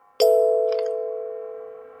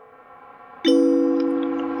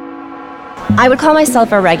I would call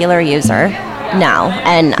myself a regular user now,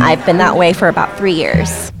 and I've been that way for about 3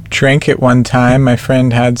 years. Drank it one time. My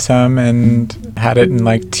friend had some and had it in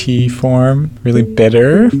like tea form, really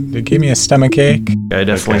bitter. It gave me a stomach ache. I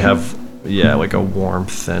definitely have, like a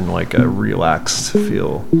warmth and like a relaxed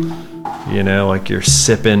feel. You know, like you're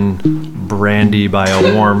sipping brandy by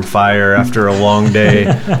a warm fire after a long day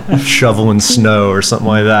of shoveling snow or something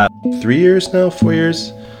like that. 3 years now, 4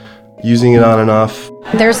 years, using it on and off.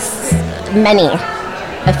 There's many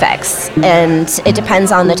effects, and it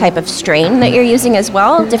depends on the type of strain that you're using as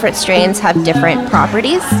well. Different strains have different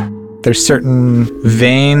properties. There's certain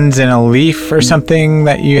veins in a leaf or something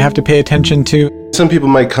that you have to pay attention to. Some people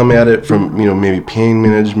might come at it from, maybe pain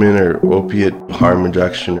management or opiate harm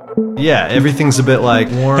reduction. Yeah, everything's a bit like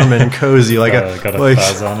warm and cozy, like got a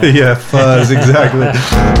fuzz on it. Yeah, fuzz, exactly.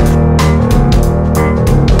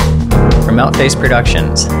 From Outface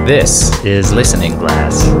Productions, this is Listening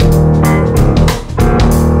Glass.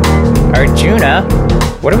 Arjuna,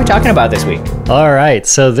 what are we talking about this week? All right,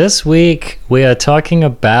 so this week we are talking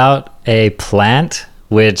about a plant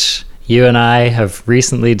which you and I have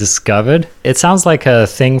recently discovered. It sounds like a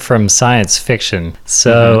thing from science fiction.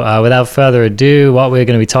 So without further ado, what we're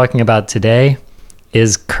going to be talking about today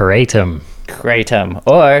is kratom. Kratom,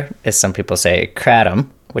 or as some people say, kratom,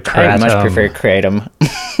 which I much prefer kratom.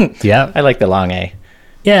 Yeah. I like the long A.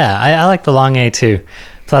 Yeah, I like the long A too.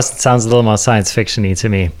 Plus, it sounds a little more science fiction-y to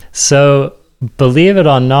me. So, believe it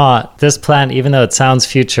or not, this plant, even though it sounds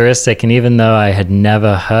futuristic and even though I had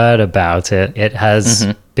never heard about it, it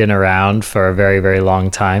has been around for a very, very long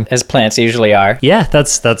time. As plants usually are. Yeah,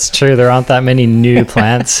 that's true. There aren't that many new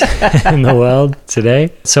plants in the world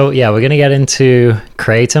today. So, yeah, we're going to get into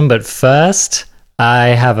kratom. But first, I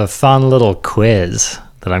have a fun little quiz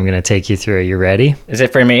that I'm going to take you through. Are you ready? Is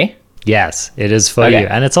it for me? Yes, it is for you.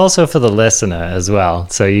 And it's also for the listener as well.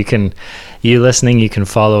 So you listening, you can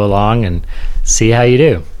follow along and see how you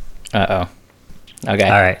do. Uh-oh. Okay.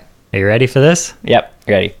 All right. Are you ready for this? Yep,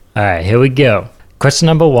 ready. All right, here we go. Question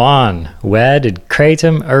number 1. Where did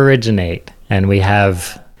kratom originate? And we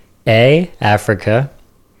have A, Africa,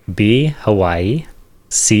 B, Hawaii,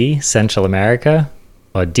 C, Central America,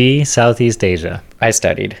 or D, Southeast Asia. I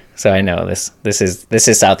studied, so I know this. This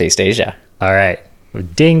is Southeast Asia. All right.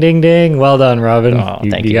 Ding, ding, ding. Well done, Robin. Oh,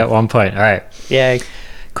 thank you. You got 1 point. All right. Yay.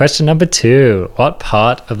 Question number 2. What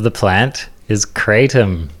part of the plant is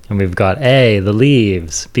kratom? And we've got A, the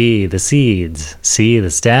leaves, B, the seeds, C, the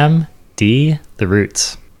stem, D, the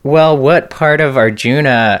roots. Well, what part of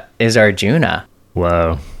Arjuna is Arjuna?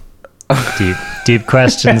 Whoa. Deep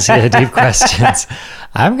questions here, deep questions.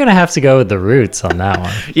 I'm going to have to go with the roots on that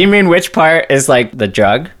one. You mean which part is like the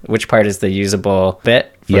drug? Which part is the usable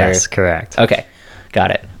bit? Yes, correct. Okay.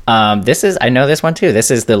 Got it. I know this one too.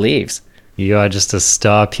 This is the leaves. You are just a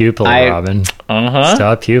star pupil, Robin.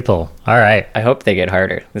 Star pupil. All right. I hope they get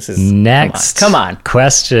harder. This is next. Come on.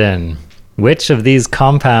 Question. Which of these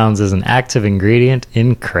compounds is an active ingredient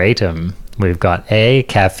in kratom? We've got A,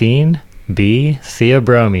 caffeine, B,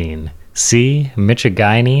 theobromine, C,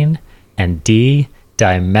 mitragynine, and D,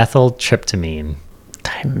 dimethyltryptamine.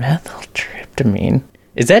 Dimethyltryptamine.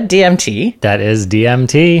 Is that DMT? That is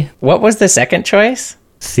DMT. What was the second choice?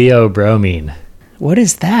 Theobromine. What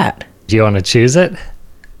is that? Do you want to choose it?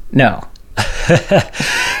 No.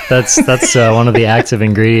 That's one of the active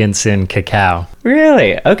ingredients in cacao.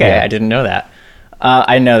 Really? Okay, Yeah. I didn't know that.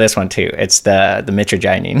 I know this one too. It's the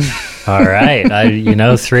mitragynine. All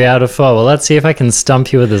right. 3 out of 4. Well, let's see if I can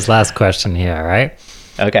stump you with this last question here, all right?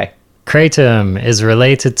 Okay. Kratom is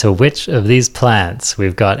related to which of these plants?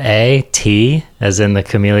 We've got A, tea, as in the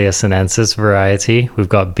Camellia sinensis variety. We've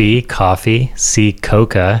got B, coffee, C,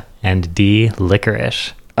 coca, and D,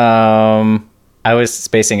 licorice. I was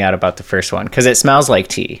spacing out about the first one because it smells like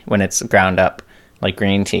tea when it's ground up, like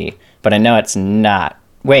green tea. But I know it's not.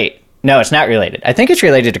 Wait, no, it's not related. I think it's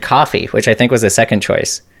related to coffee, which I think was the second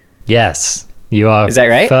choice. Yes, you are. Is that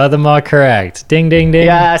right? Furthermore correct. Ding, ding, ding.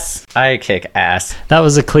 Yes, I kick ass. That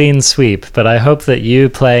was a clean sweep, but I hope that you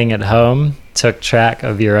playing at home took track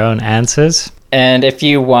of your own answers. And if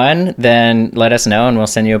you won, then let us know and we'll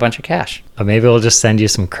send you a bunch of cash. Or maybe we'll just send you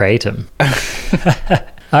some kratom.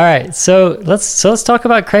 All right, so let's talk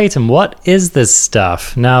about kratom. What is this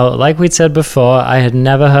stuff? Now, like we'd said before, I had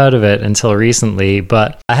never heard of it until recently,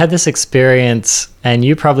 but I had this experience, and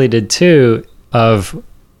you probably did too, of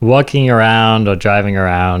walking around or driving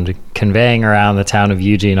around, conveying around the town of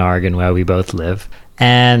Eugene, Oregon, where we both live.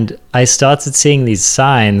 And I started seeing these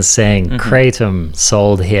signs saying kratom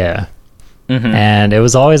sold here. And it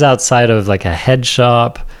was always outside of like a head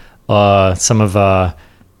shop or some of our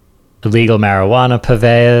illegal marijuana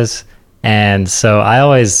purveyors. And so I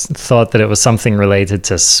always thought that it was something related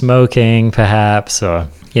to smoking, perhaps, or,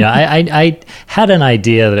 I had an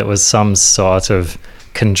idea that it was some sort of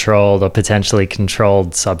controlled or potentially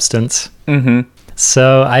controlled substance. Mm-hmm.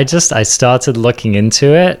 So I started looking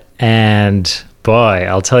into it, and boy,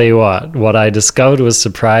 I'll tell you what I discovered was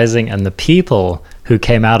surprising, and the people who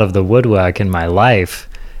came out of the woodwork in my life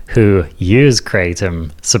who use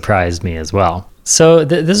kratom surprised me as well. So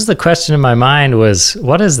this is the question in my mind was,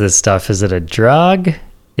 what is this stuff? Is it a drug?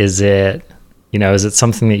 Is it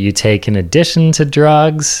something that you take in addition to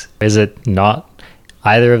drugs? Is it not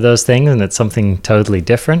either of those things and it's something totally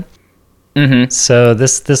different? Mm-hmm. So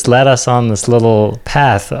this led us on this little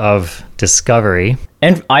path of discovery.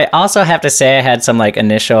 And I also have to say I had some like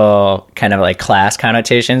initial kind of like class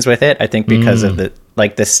connotations with it. I think because of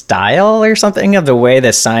the style or something of the way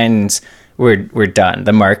the signs were done.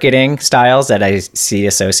 The marketing styles that I see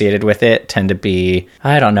associated with it tend to be,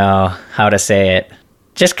 I don't know how to say it,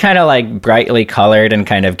 just kind of like brightly colored and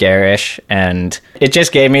kind of garish. And it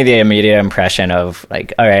just gave me the immediate impression of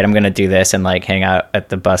like, all right, I'm going to do this and like hang out at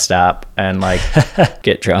the bus stop and like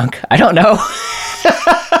get drunk. I don't know.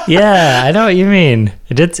 Yeah, I know what you mean.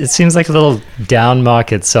 It seems like a little down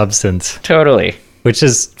market substance. Totally. Which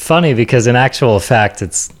is funny because in actual fact,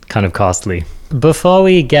 it's kind of costly. Before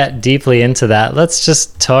we get deeply into that, let's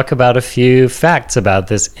just talk about a few facts about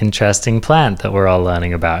this interesting plant that we're all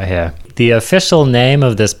learning about here. The official name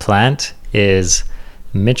of this plant is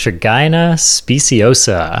Mitragyna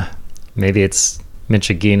speciosa. Maybe it's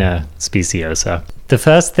Mitragyna speciosa. The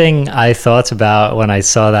first thing I thought about when I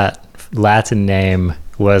saw that Latin name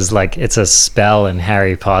was like it's a spell in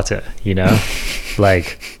Harry Potter,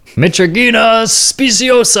 like Mitragyna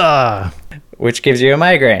speciosa. Which gives you a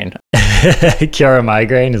migraine. Cure a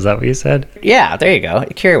migraine, is that what you said? Yeah, there you go.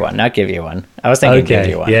 Cure one, not give you one. I was thinking give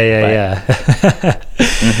you one. Yeah.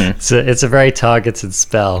 Mm-hmm. So it's a very targeted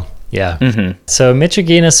spell. Yeah. Mm-hmm. So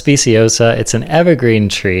Mitragyna speciosa, it's an evergreen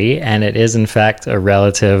tree, and it is in fact a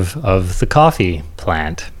relative of the coffee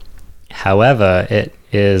plant. However, it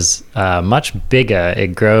is much bigger.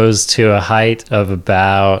 It grows to a height of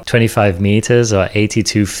about 25 meters or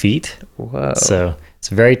 82 feet. Whoa. So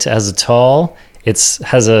it's has a tall. It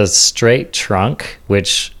has a straight trunk,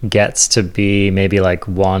 which gets to be maybe like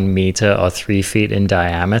 1 meter or 3 feet in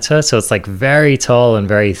diameter. So it's like very tall and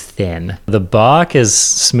very thin. The bark is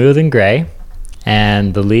smooth and gray,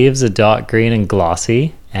 and the leaves are dark green and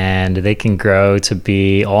glossy, and they can grow to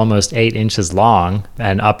be almost 8 inches long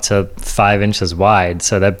and up to 5 inches wide.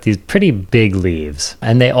 So they're these pretty big leaves.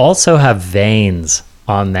 And they also have veins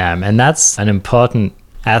on them, and that's an important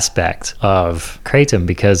aspect of kratom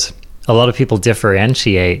because a lot of people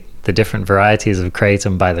differentiate the different varieties of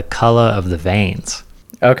kratom by the color of the veins.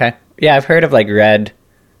 Okay. Yeah, I've heard of like red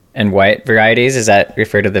and white varieties. Is that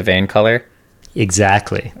refer to the vein color?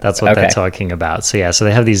 Exactly. That's what they're talking about. So yeah, so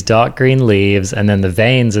they have these dark green leaves, and then the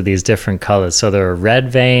veins are these different colors. So there are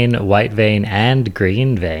red vein, white vein, and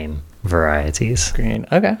green vein varieties. Green.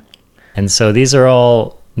 Okay. And so these are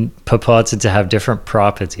all purported to have different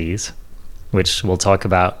properties, which we'll talk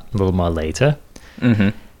about a little more later. Mm-hmm.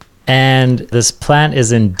 And this plant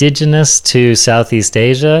is indigenous to Southeast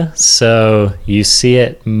Asia, so you see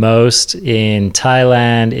it most in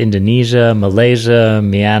Thailand, Indonesia, Malaysia,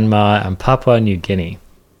 Myanmar, and Papua New Guinea.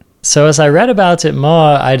 So as I read about it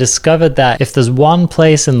more, I discovered that if there's one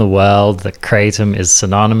place in the world that kratom is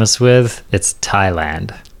synonymous with, it's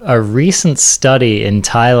Thailand. A recent study in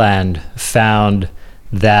Thailand found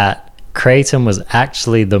that kratom was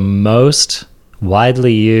actually the most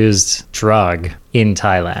widely used drug in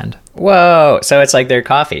Thailand. Whoa, so it's like their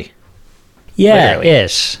coffee. Yeah, literally.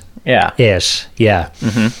 Ish. Yeah.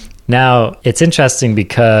 Mm-hmm. Now, it's interesting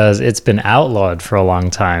because it's been outlawed for a long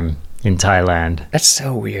time in Thailand. That's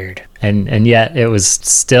so weird. And yet it was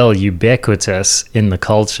still ubiquitous in the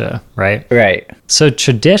culture, right? Right. So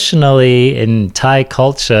traditionally in Thai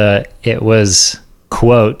culture, it was,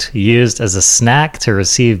 quote, used as a snack to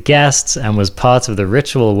receive guests and was part of the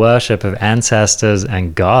ritual worship of ancestors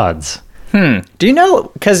and gods. Do you know,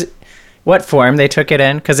 because what form they took it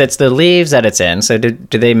in? Because it's the leaves that it's in. So do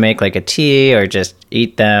they make like a tea or just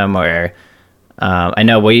eat them? Or I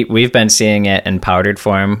know we've been seeing it in powdered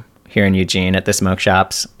form here in Eugene at the smoke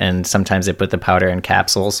shops. And sometimes they put the powder in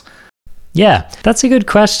capsules. Yeah, that's a good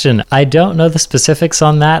question. I don't know the specifics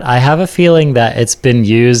on that. I have a feeling that it's been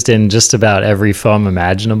used in just about every form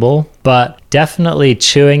imaginable, but definitely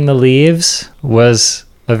chewing the leaves was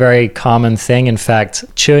a very common thing. In fact,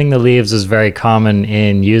 chewing the leaves was very common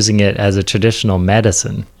in using it as a traditional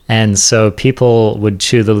medicine. And so people would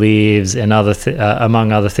chew the leaves and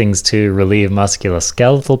among other things to relieve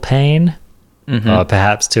musculoskeletal pain. or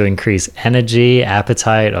perhaps to increase energy,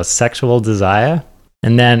 appetite, or sexual desire.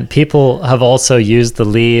 And then people have also used the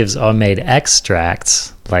leaves or made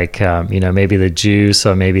extracts, like, maybe the juice,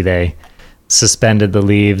 or maybe they suspended the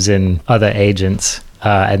leaves in other agents,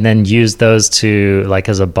 and then used those to, like,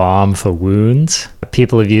 as a balm for wounds.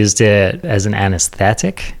 People have used it as an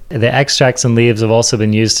anesthetic. The extracts and leaves have also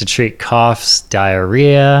been used to treat coughs,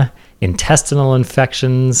 diarrhea, intestinal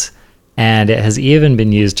infections, and it has even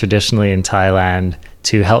been used traditionally in Thailand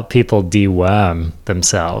to help people deworm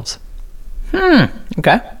themselves.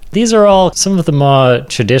 Okay. These are all some of the more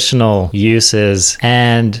traditional uses.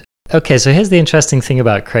 And okay, so here's the interesting thing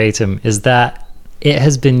about kratom is that it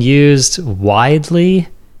has been used widely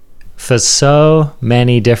for so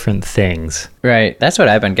many different things. Right. That's what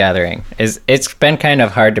I've been gathering. It's been kind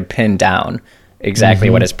of hard to pin down exactly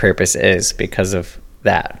what its purpose is because of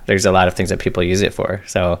that. There's a lot of things that people use it for.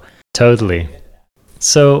 So totally.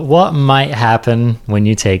 So what might happen when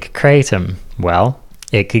you take kratom? Well,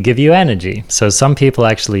 it could give you energy. So some people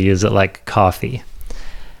actually use it like coffee.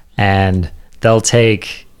 And they'll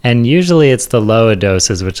take, and usually it's the lower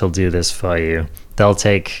doses which will do this for you. They'll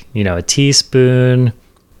take, a teaspoon,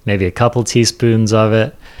 maybe a couple teaspoons of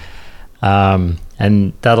it.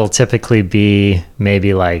 And that'll typically be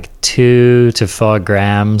maybe like 2 to 4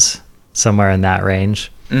 grams, somewhere in that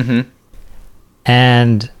range.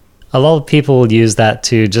 And a lot of people will use that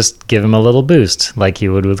to just give them a little boost, like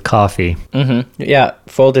you would with coffee. Yeah,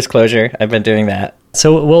 full disclosure, I've been doing that.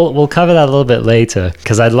 So we'll cover that a little bit later,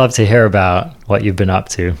 because I'd love to hear about what you've been up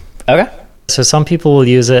to. Okay. So some people will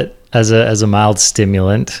use it as a mild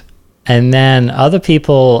stimulant, and then other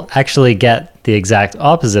people actually get the exact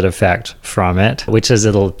opposite effect from it, which is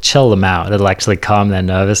it'll chill them out. It'll actually calm their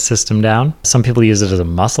nervous system down. Some people use it as a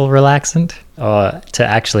muscle relaxant or to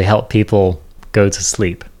actually help people go to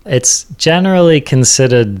sleep. It's generally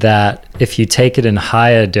considered that if you take it in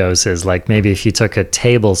higher doses, like maybe if you took a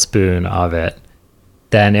tablespoon of it,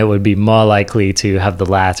 then it would be more likely to have the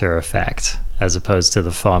latter effect as opposed to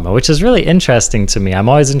the former, which is really interesting to me. I'm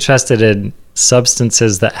always interested in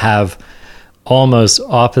substances that have almost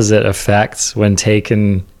opposite effects when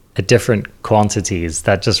taken at different quantities.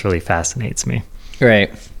 That just really fascinates me.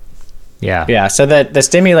 Right. Yeah. Yeah, so the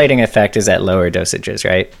stimulating effect is at lower dosages,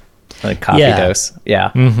 right? Like coffee dose.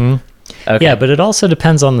 Yeah. Okay. Yeah, but it also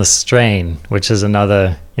depends on the strain, which is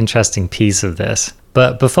another interesting piece of this.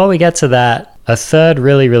 But before we get to that, a third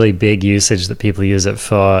really, really big usage that people use it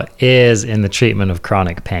for is in the treatment of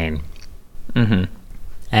chronic pain.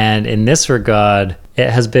 And in this regard, it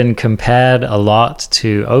has been compared a lot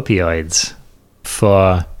to opioids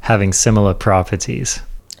for having similar properties.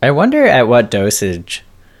 I wonder at what dosage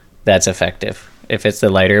that's effective, if it's the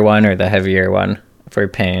lighter one or the heavier one for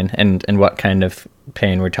pain, and what kind of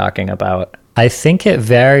pain we're talking about. I think it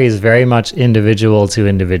varies very much individual to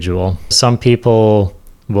individual. Some people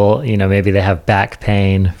will, maybe they have back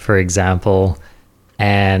pain, for example,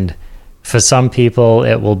 and for some people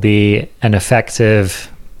it will be an effective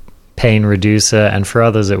pain reducer, and for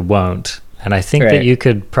others it won't. And I think that you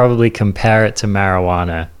could probably compare it to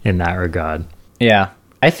marijuana in that regard. Yeah.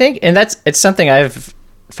 I think, and it's something I've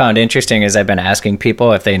found interesting as I've been asking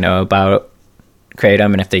people if they know about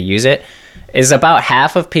kratom and if they use it, is about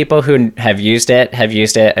half of people who have used it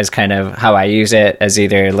as kind of how I use it, as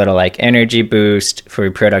either a little like energy boost for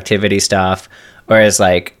productivity stuff or as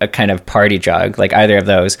like a kind of party drug, like either of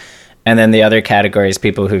those. And then the other category is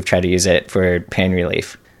people who've tried to use it for pain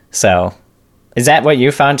relief. So is that what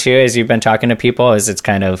you found too, as you've been talking to people, is it's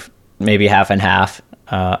kind of maybe half and half?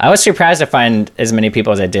 I was surprised to find as many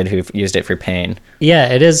people as I did who've used it for pain. Yeah,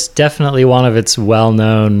 it is definitely one of its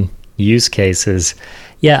well-known use cases.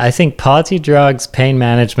 Yeah, I think party drugs, pain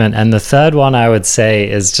management, and the third one I would say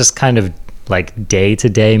is just kind of like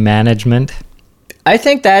day-to-day management. I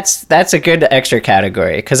think that's a good extra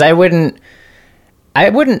category, because I wouldn't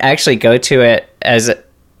actually go to it as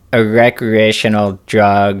a recreational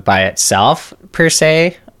drug by itself per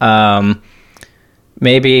se.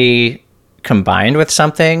 Maybe combined with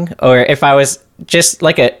something, or if I was just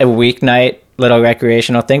like a weeknight little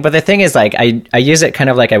recreational thing. But the thing is, like, I use it kind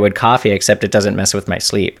of like I would coffee, except it doesn't mess with my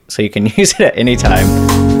sleep, so you can use it at any time.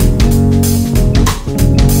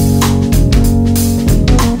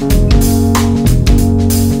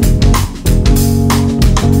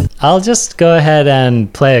 I'll just go ahead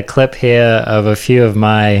and play a clip here of a few of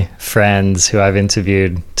my friends who I've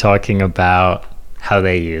interviewed talking about how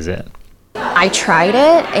they use it. I tried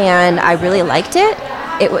it and I really liked it.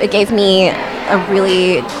 It gave me a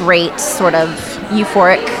really great sort of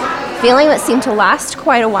euphoric feeling that seemed to last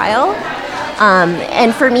quite a while.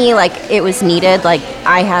 And for me, like, it was needed. Like,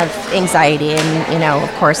 I have anxiety and,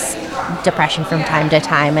 of course, depression from time to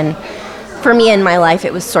time. And for me in my life,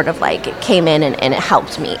 it was sort of like it came in and it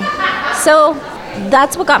helped me. So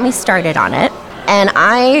that's what got me started on it. And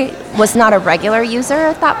I was not a regular user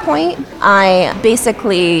at that point. I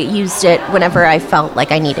basically used it whenever I felt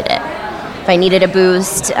like I needed it. If I needed a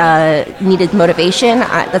boost, needed motivation,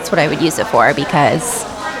 that's what I would use it for, because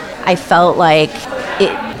I felt like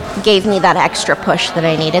it gave me that extra push that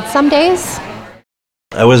I needed some days.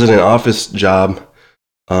 I was in an office job,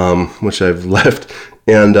 which I've left,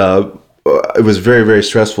 and it was very, very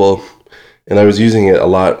stressful, and I was using it a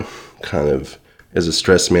lot kind of as a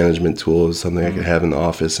stress management tool. It was something I could have in the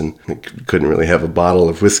office, and I couldn't really have a bottle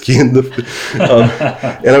of whiskey in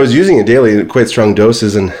the... and I was using it daily in quite strong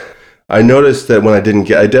doses, and I noticed that when I didn't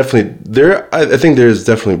get... I think there's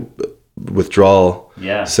definitely withdrawal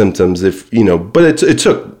symptoms, if, you know, but it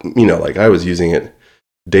took, you know, like I was using it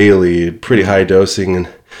daily, pretty high dosing, and,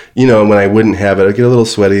 you know, when I wouldn't have it, I'd get a little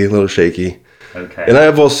sweaty, a little shaky. Okay. And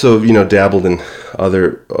I've also, you know, dabbled in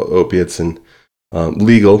other opiates and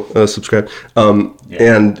legal, subscribe.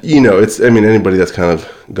 And, you know, it's, I mean, anybody that's kind of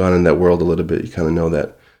gone in that world a little bit, you kind of know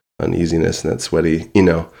that uneasiness and that sweaty, you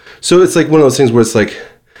know. So it's like one of those things where it's like,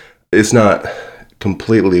 it's not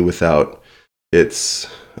completely without its,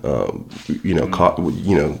 you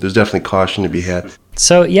know, there's definitely caution to be had.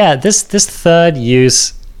 So yeah, this third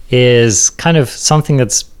use is kind of something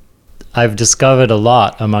that's I've discovered a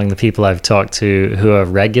lot among the people I've talked to who are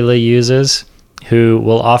regular users, who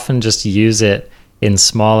will often just use it in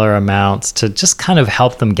smaller amounts to just kind of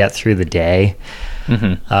help them get through the day,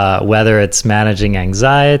 whether it's managing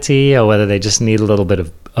anxiety or whether they just need a little bit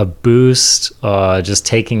of a boost or just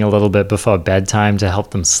taking a little bit before bedtime to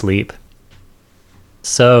help them sleep.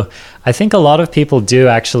 So I think a lot of people do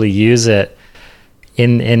actually use it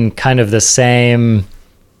in kind of the same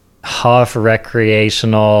half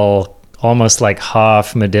recreational, almost like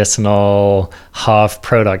half medicinal, half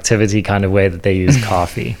productivity kind of way that they use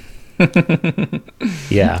coffee.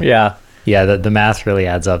 Yeah. The math really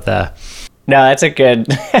adds up there. No, that's a good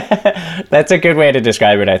that's a good way to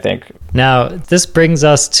describe it, I think. Now, this brings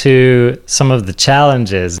us to some of the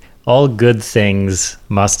challenges. All good things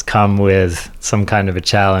must come with some kind of a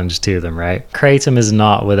challenge to them, right? Kratom is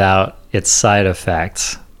not without its side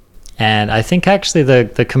effects. And I think actually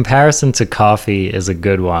the comparison to coffee is a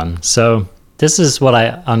good one. So this is what I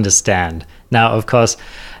understand. Now, of course,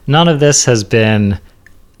 none of this has been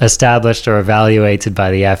established or evaluated by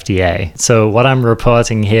the FDA. So what I'm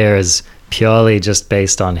reporting here is purely just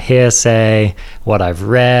based on hearsay, what I've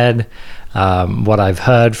read, what I've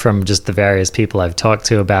heard from just the various people I've talked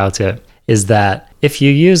to about it, is that if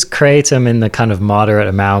you use kratom in the kind of moderate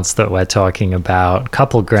amounts that we're talking about, a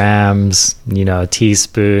couple grams, you know, a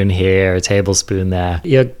teaspoon here, a tablespoon there,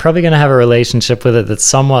 you're probably going to have a relationship with it that's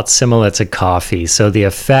somewhat similar to coffee. So the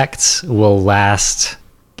effects will last.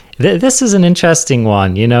 This is an interesting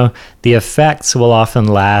one, you know, the effects will often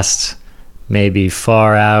last maybe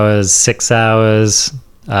 4 hours, 6 hours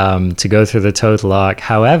to go through the total arc.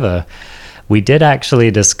 However, we did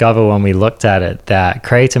actually discover when we looked at it that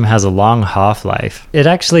kratom has a long half-life. It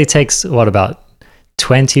actually takes, about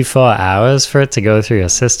 24 hours for it to go through your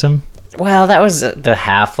system? Well, that was the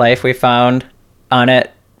half-life we found on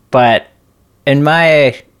it. But in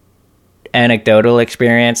my anecdotal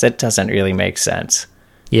experience, it doesn't really make sense.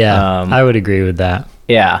 Yeah, I would agree with that.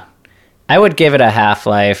 Yeah. I would give it a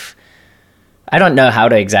half-life. I don't know how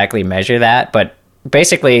to exactly measure that, but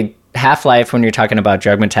basically half-life when you're talking about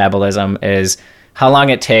drug metabolism is how long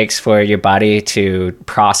it takes for your body to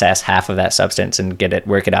process half of that substance and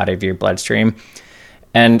work it out of your bloodstream.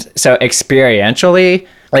 And so experientially,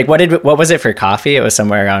 like what was it for coffee? It was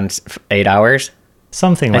somewhere around 8 hours.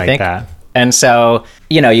 Something like that. And so,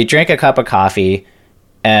 you know, you drink a cup of coffee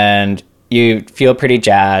and you feel pretty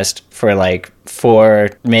jazzed for like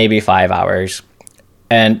 4, maybe 5 hours.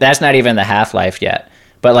 And that's not even the half-life yet.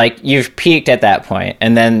 But like you've peaked at that point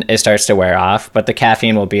and then it starts to wear off, but the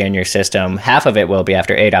caffeine will be in your system. Half of it will be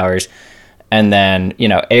after 8 hours. And then, you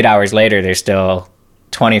know, 8 hours later, there's still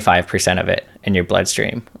 25% of it in your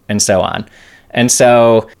bloodstream and so on. And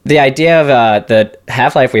so the idea of the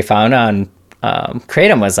half-life we found on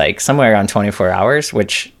kratom was like somewhere around 24 hours,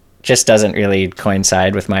 which just doesn't really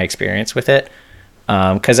coincide with my experience with it.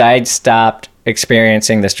 Because I'd stopped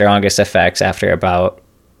experiencing the strongest effects after about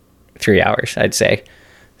 3 hours, I'd say.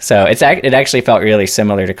 So it actually felt really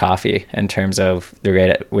similar to coffee in terms of the rate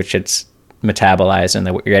at which it's metabolized and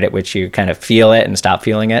the rate at which you kind of feel it and stop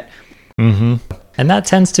feeling it. Mm-hmm. And that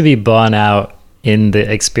tends to be borne out in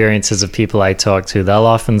the experiences of people I talk to. They'll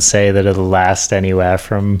often say that it'll last anywhere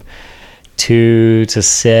from 2 to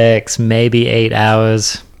 6, maybe 8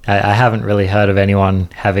 hours. I haven't really heard of anyone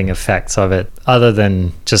having effects of it other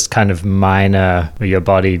than just kind of minor, your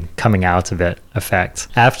body coming out of it effect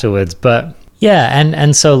afterwards. But yeah,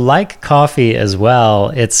 and so like coffee as well,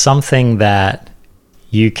 it's something that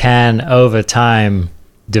you can over time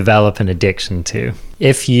develop an addiction to.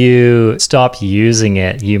 If you stop using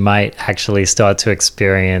it, you might actually start to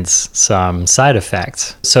experience some side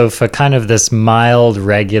effects. So for kind of this mild,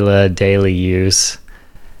 regular daily use,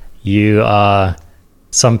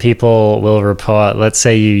 some people will report, let's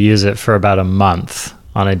say you use it for about a month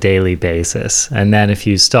on a daily basis. And then if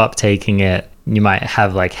you stop taking it, you might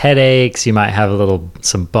have like headaches, you might have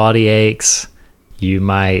some body aches, you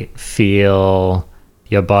might feel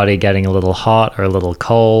your body getting a little hot or a little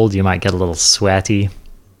cold, you might get a little sweaty.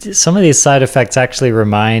 Some of these side effects actually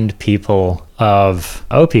remind people of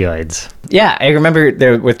opioids. Yeah, I remember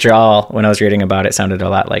the withdrawal when I was reading about it sounded a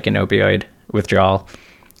lot like an opioid withdrawal.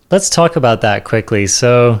 Let's talk about that quickly.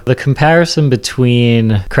 So the comparison between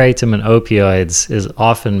kratom and opioids is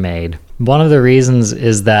often made. One of the reasons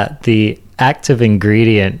is that the active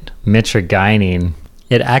ingredient, mitragynine,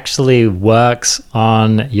 it actually works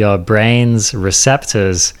on your brain's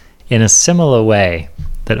receptors in a similar way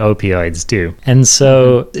that opioids do. And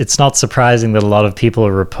so it's not surprising that a lot of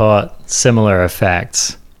people report similar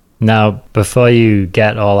effects. Now, before you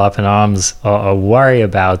get all up in arms or worry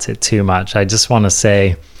about it too much, I just want to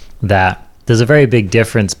say that there's a very big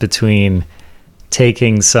difference between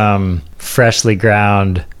taking some freshly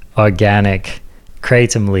ground organic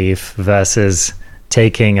kratom leaf versus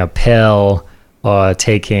taking a pill or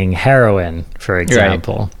taking heroin, for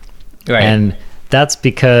example. Right. And that's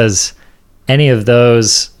because any of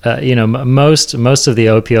those, most of the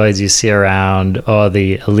opioids you see around or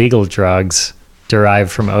the illegal drugs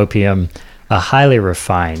derived from opium are highly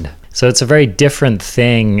refined. So it's a very different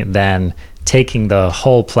thing than taking the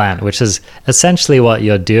whole plant, which is essentially what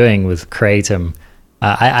you're doing with kratom.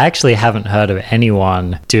 I actually haven't heard of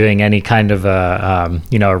anyone doing any kind of a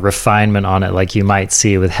refinement on it like you might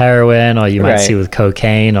see with heroin or you might see with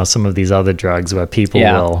cocaine or some of these other drugs where people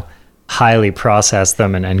will highly process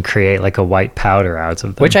them and create like a white powder out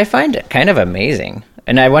of them. Which I find kind of amazing.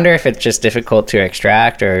 And I wonder if it's just difficult to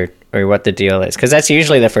extract or what the deal is. Because that's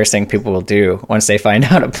usually the first thing people will do once they find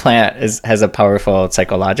out a plant has a powerful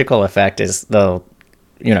psychological effect is they'll,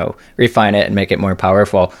 refine it and make it more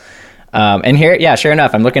powerful. And here, sure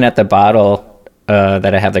enough, I'm looking at the bottle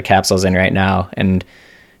that I have the capsules in right now, and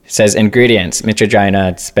it says ingredients,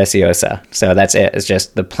 Mitragyna speciosa. So that's it. It's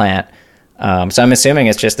just the plant. So I'm assuming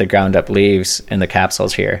it's just the ground up leaves in the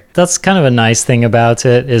capsules here. That's kind of a nice thing about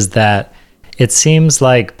it is that it seems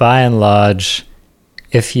like by and large,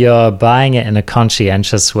 if you're buying it in a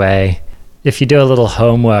conscientious way, if you do a little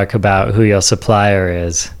homework about who your supplier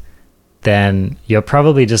is, then you're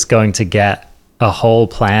probably just going to get a whole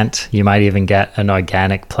plant. You might even get an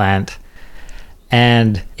organic plant.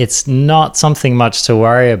 And it's not something much to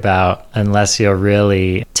worry about unless you're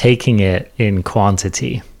really taking it in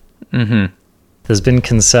quantity. Mm-hmm. There's been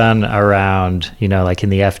concern around, like in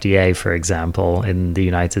the FDA, for example, in the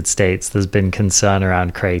United States, there's been concern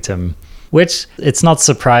around kratom, which it's not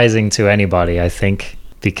surprising to anybody, I think,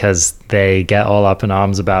 because they get all up in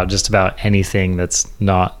arms about just about anything that's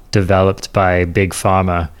not developed by big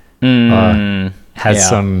pharma or has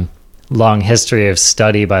some long history of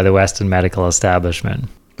study by the Western medical establishment.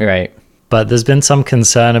 Right. But there's been some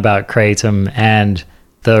concern about kratom, and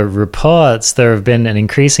the reports, there have been an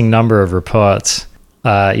increasing number of reports,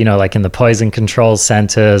 like in the poison control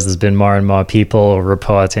centers, there's been more and more people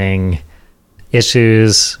reporting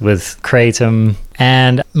issues with kratom.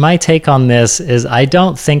 And my take on this is I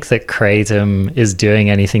don't think that kratom is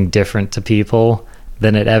doing anything different to people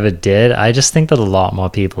than it ever did. I just think that a lot more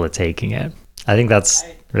people are taking it. I think that's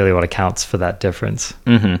really what accounts for that difference.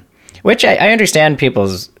 Mm-hmm. Which I understand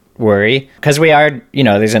people's worry, because we are,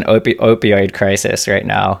 there's an opioid crisis right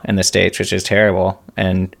now in the States, which is terrible,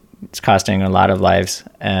 and it's costing a lot of lives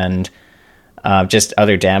and just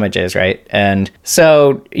other damages, right? And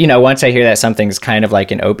so, once I hear that something's kind of like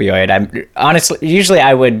an opioid, I'm honestly, usually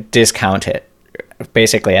I would discount it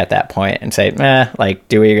basically at that point and say,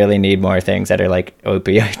 do we really need more things that are like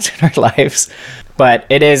opioids in our lives? But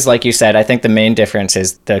it is, like you said, I think the main difference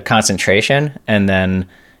is the concentration, and then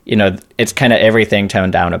it's kind of everything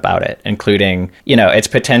toned down about it, including, its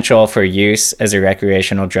potential for use as a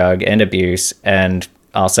recreational drug and abuse, and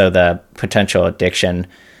also the potential addiction.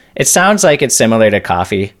 It sounds like it's similar to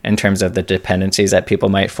coffee in terms of the dependencies that people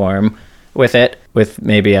might form with it, with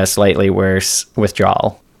maybe a slightly worse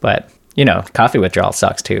withdrawal. But, coffee withdrawal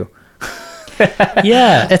sucks too.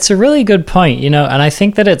 Yeah, it's a really good point, and I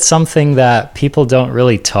think that it's something that people don't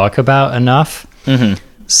really talk about enough. Mm-hmm.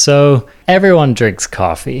 So everyone drinks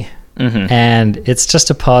coffee. And it's just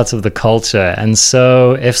a part of the culture. And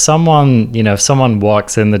so if someone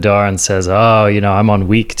walks in the door and says, oh, I'm on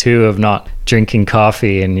week 2 of not drinking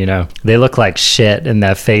coffee, and, they look like shit and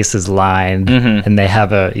their face is lined and they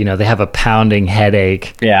have a pounding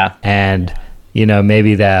headache. Yeah. And,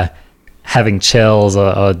 maybe they're having chills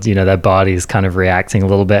or their body's kind of reacting a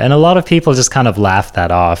little bit. And a lot of people just kind of laugh that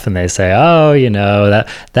off and they say, oh,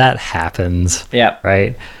 that happens. Yeah.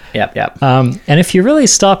 Right. Yep. And if you really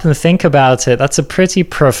stop and think about it, that's a pretty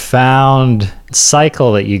profound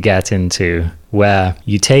cycle that you get into, where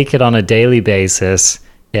you take it on a daily basis.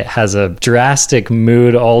 It has a drastic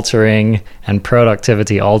mood altering and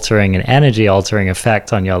productivity altering and energy altering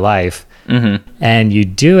effect on your life. And you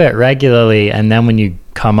do it regularly. And then when you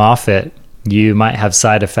come off it, you might have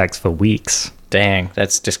side effects for weeks. Dang,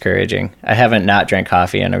 that's discouraging. I haven't not drank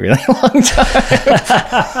coffee in a really long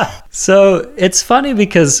time. So it's funny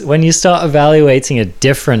because when you start evaluating a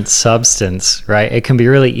different substance, right, it can be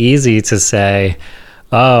really easy to say,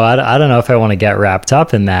 oh, I don't know if I want to get wrapped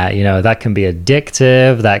up in that. That can be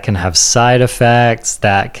addictive. That can have side effects.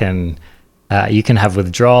 That can, you can have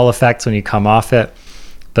withdrawal effects when you come off it.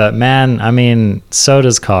 But man, so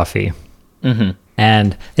does coffee.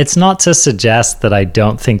 And it's not to suggest that I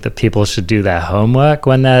don't think that people should do their homework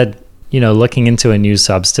when they're, looking into a new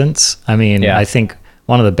substance. I think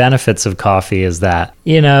one of the benefits of coffee is that,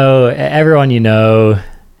 everyone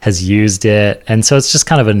has used it. And so it's just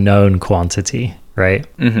kind of a known quantity, right?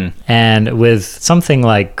 And with something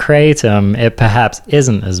like Kratom, it perhaps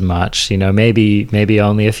isn't as much. Maybe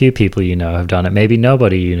only a few people have done it. Maybe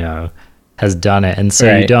nobody has done it. And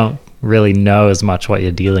so you don't really know as much what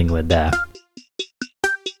you're dealing with there.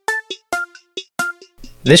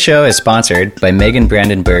 This show is sponsored by Megan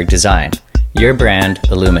Brandenburg Design, your brand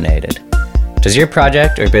illuminated. Does your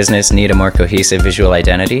project or business need a more cohesive visual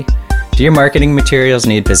identity? Do your marketing materials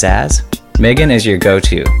need pizzazz? Megan is your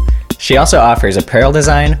go-to. She also offers apparel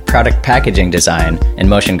design, product packaging design, and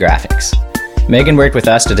motion graphics. Megan worked with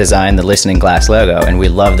us to design the Listening Glass logo, and we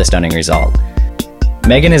love the stunning result.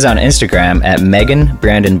 Megan is on Instagram at Megan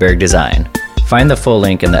Brandenburg Design. Find the full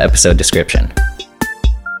link in the episode description.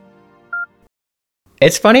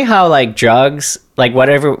 It's funny how drugs,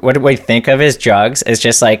 what we think of as drugs is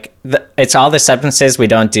just it's all the substances we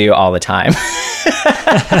don't do all the time.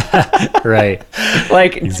 Right.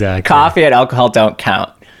 Exactly. Coffee and alcohol don't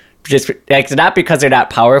count. Just not because they're not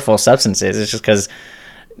powerful substances. It's just because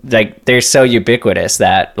they're so ubiquitous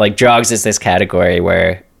that drugs is this category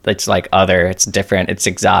where it's it's different, it's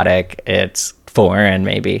exotic, it's foreign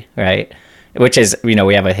maybe, right? Which is, we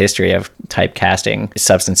have a history of typecasting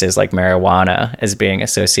substances like marijuana as being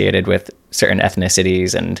associated with certain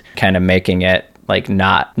ethnicities and kind of making it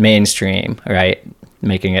not mainstream, right?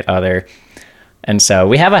 Making it other. And so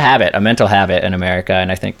we have a mental habit in America,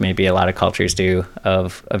 and I think maybe a lot of cultures do,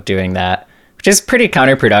 of doing that, which is pretty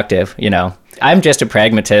counterproductive, I'm just a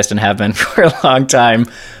pragmatist and have been for a long time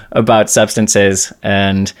about substances,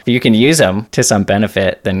 and if you can use them to some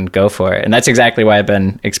benefit, then go for it. And that's exactly why I've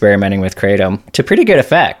been experimenting with Kratom to pretty good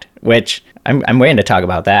effect, which I'm waiting to talk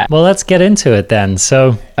about that. Well, let's get into it then.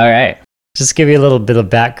 So, all right. Just give you a little bit of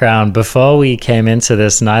background. Before we came into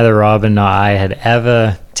this, neither Robin nor I had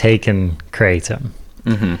ever taken Kratom.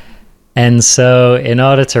 And so in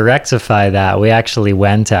order to rectify that, we actually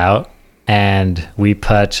went out and we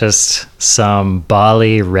purchased some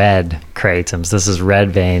Bali red Kratoms. This is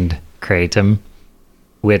red veined Kratom,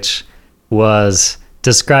 which was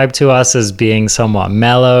described to us as being somewhat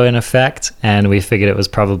mellow in effect, and we figured it was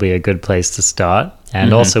probably a good place to start.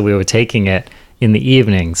 And also we were taking it in the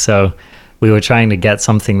evening, so we were trying to get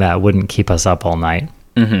something that wouldn't keep us up all night.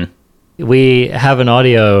 We have an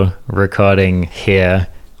audio recording here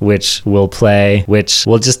which will play, which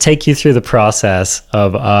will just take you through the process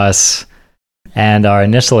of us and our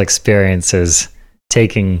initial experiences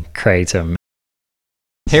taking Kratom.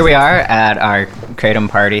 Here we are at our Kratom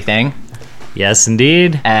party thing. Yes,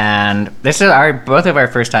 indeed. And this is both of our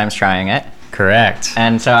first times trying it. Correct.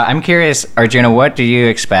 And so I'm curious, Arjuna, what do you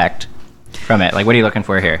expect from it? What are you looking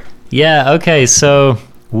for here? Yeah, okay, so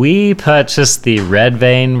we purchased the red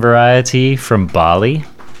vein variety from Bali.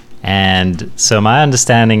 And so my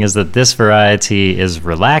understanding is that this variety is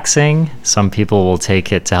relaxing. Some people will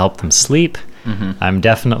take it to help them sleep. I'm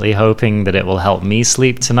definitely hoping that it will help me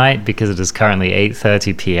sleep tonight because it is currently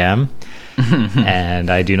 8:30 p.m.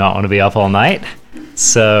 and I do not want to be up all night.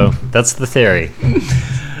 So that's the theory.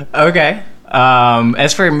 Okay.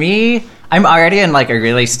 As for me, I'm already in a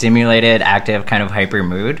really stimulated, active, kind of hyper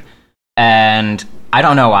mood. And I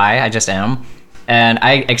don't know why, I just am. And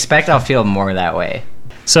I expect I'll feel more that way.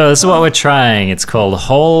 So this is what we're trying. It's called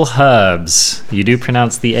Whole Herbs. You do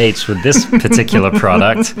pronounce the H with this particular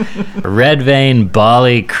product. Red Vein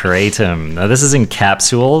Barley Kratom. Now this is in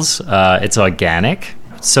capsules. It's organic.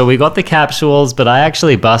 So we got the capsules, but I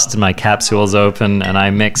actually busted my capsules open and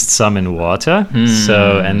I mixed some in water.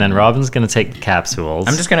 So, and then Robin's going to take the capsules.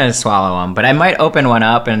 I'm just going to swallow them, but I might open one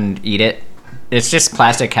up and eat it. It's just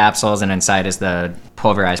plastic capsules and inside is the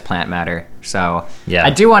pulverized plant matter. So Yeah. I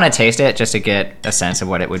do want to taste it just to get a sense of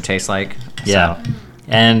what it would taste like. Yeah. So,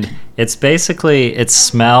 And it's basically, it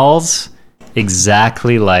smells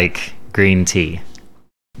exactly like green tea.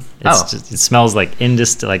 It smells like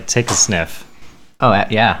like take a sniff. oh,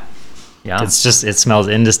 yeah. Yeah. It's just, it smells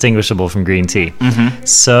indistinguishable from green tea.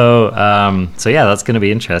 So yeah, that's going to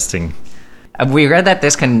be interesting. We read that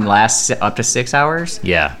this can last up to 6 hours.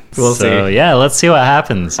 Yeah. We'll so, see. yeah, let's see what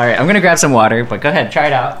happens. All right, I'm going to grab some water, but go ahead, try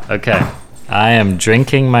it out. Okay. I am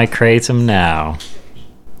drinking my kratom now.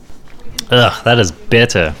 Ugh, that is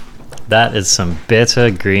bitter. That is some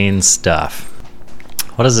bitter green stuff.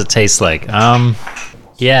 What does it taste like?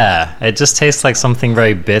 Yeah, it just tastes like something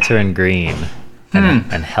very bitter and green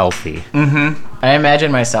and healthy. I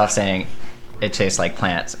imagine myself saying it tastes like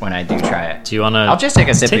plants when I do try it. Do you want to? I'll just take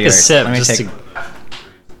a sip of Take a yours. sip. Let me Just take...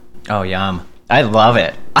 Oh, yum. I love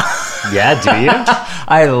it. Yeah, do you?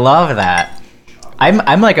 I love that.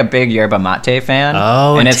 I'm like a big yerba mate fan.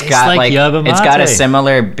 Oh, and it it's tastes got like yerba it's got a mate.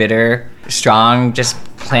 similar bitter, strong, just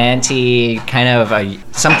planty kind of a.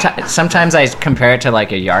 Sometimes I compare it to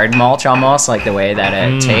like a yard mulch almost, like the way that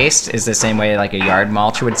it tastes is the same way like a yard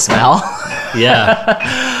mulch would smell.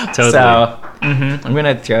 Yeah, totally. So I'm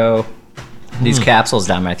gonna throw these capsules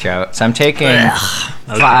down my throat. So I'm taking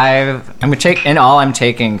I'm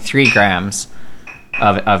taking 3 grams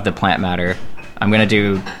of the plant matter. I'm gonna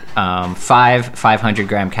do 500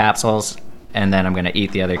 gram capsules, and then I'm gonna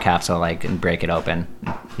eat the other capsule and break it open.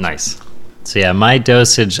 Nice. So yeah, my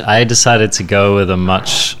dosage, I decided to go with a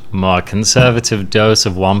much more conservative dose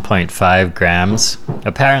of 1.5 grams.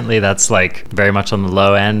 Apparently that's like very much on the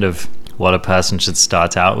low end of what a person should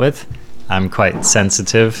start out with. I'm quite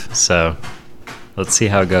sensitive, so let's see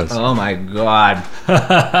how it goes. Oh my god.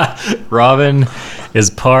 Robin is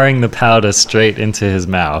pouring the powder straight into his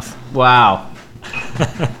mouth. Wow.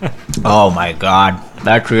 Oh my god.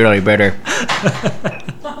 That's really bitter.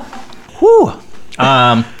 Whew.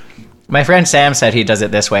 My friend Sam said he does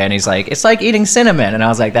it this way, and he's like, it's like eating cinnamon. And I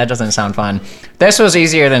was like, that doesn't sound fun. This was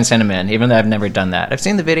easier than cinnamon, even though I've never done that. I've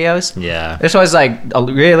seen the videos. Yeah. This was like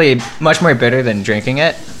really much more bitter than drinking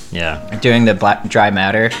it. Yeah. Doing the dry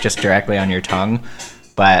matter just directly on your tongue.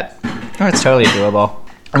 But it's totally doable.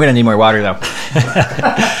 I'm going to need more water, though.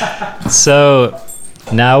 So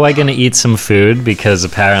now we're going to eat some food because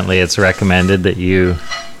apparently it's recommended that you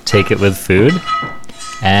take it with food.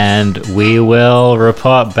 And we will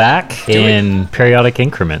report back in periodic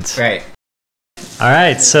increments. Right. All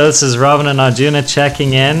right, so this is Robin and Arjuna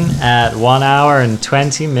checking in at 1 hour and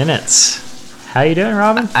 20 minutes. How you doing,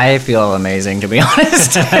 Robin? I feel amazing, to be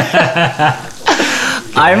honest.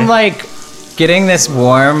 I'm like getting this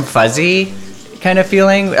warm, fuzzy kind of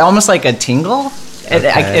feeling, almost like a tingle.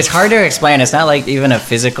 It's hard to explain. It's not like even a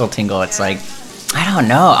physical tingle. It's like, I don't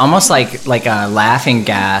know, almost like a laughing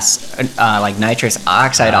gas, like nitrous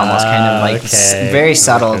oxide, almost kind of like very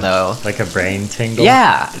subtle though. Like a brain tingle?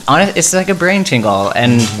 Yeah, it's like a brain tingle,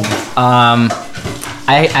 and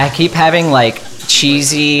I keep having like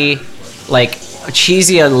cheesy level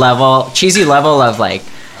of like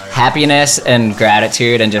happiness and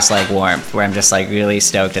gratitude and just like warmth, where I'm just like really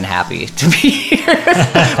stoked and happy to be here.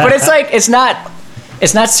 But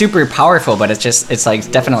it's not super powerful, but it's like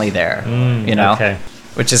definitely there, you know? Okay.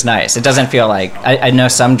 Which is nice. It doesn't feel like, I know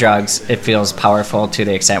some drugs, it feels powerful to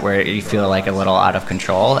the extent where you feel like a little out of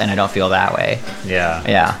control, and I don't feel that way. Yeah.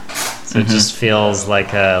 Yeah. So it just feels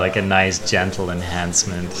like a nice, gentle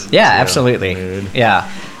enhancement. Yeah, to absolutely. the mood.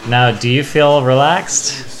 Yeah. Now, do you feel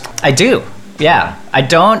relaxed? I do. Yeah. I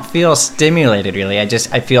don't feel stimulated really. I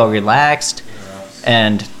feel relaxed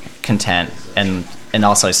and content and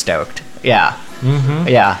also stoked. Yeah. Mm-hmm.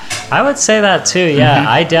 Yeah. I would say that too, yeah.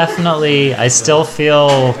 I still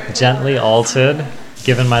feel gently altered.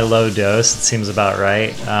 Given my low dose, it seems about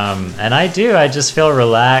right. And I just feel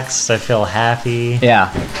relaxed. I feel happy.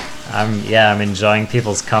 Yeah. I'm enjoying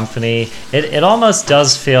people's company. It almost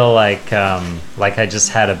does feel like I just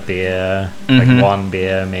had a beer, like one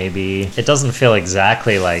beer maybe. It doesn't feel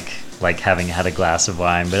exactly like having had a glass of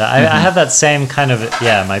wine, but I have that same kind of,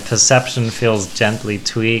 my perception feels gently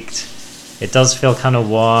tweaked. It does feel kind of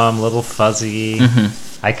warm, a little fuzzy.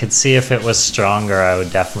 I could see if it was stronger, I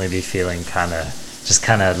would definitely be feeling kind of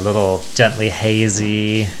little gently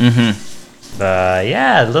hazy.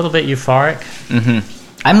 Yeah, a little bit euphoric.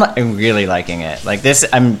 I'm really liking it. Like this,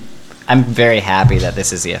 I'm very happy that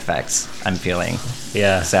this is the effects I'm feeling.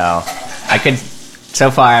 Yeah. So so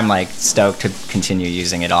far I'm like stoked to continue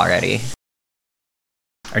using it already.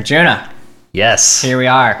 Arjuna, Yes. here we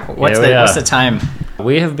are. What's the time?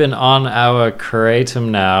 We have been on our Kratom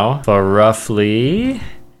now for roughly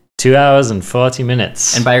 2 hours and 40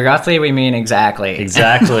 minutes. And by roughly, we mean exactly.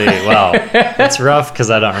 Exactly. Well, it's rough because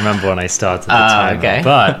I don't remember when I started the timer. Okay.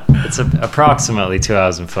 But it's approximately 2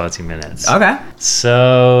 hours and 40 minutes. Okay.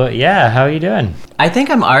 So, yeah, how are you doing? I think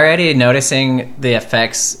I'm already noticing the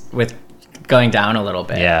effects with going down a little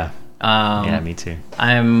bit. Yeah. Um, Yeah, me too.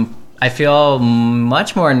 I feel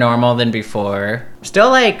much more normal than before. Still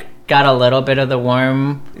like got a little bit of the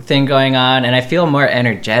warm thing going on, and I feel more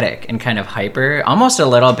energetic and kind of hyper, almost a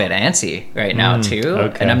little bit antsy right now too.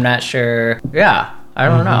 okay. And I'm not sure. Yeah, I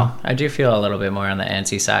don't know. I do feel a little bit more on the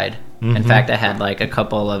antsy side. In fact, I had like a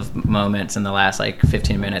couple of moments in the last like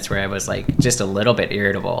 15 minutes where I was like just a little bit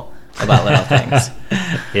irritable about little things,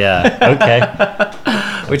 Yeah,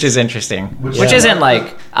 okay. which is interesting. Which isn't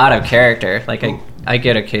like out of character. Like I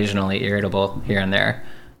get occasionally irritable here and there,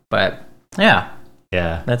 but yeah,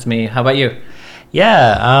 Yeah. that's me. How about you?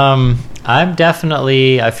 Yeah,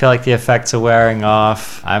 I feel like the effects are wearing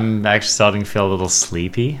off. I'm actually starting to feel a little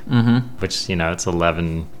sleepy, which, it's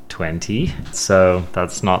 11:20, so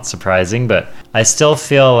that's not surprising, but I still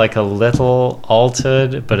feel like a little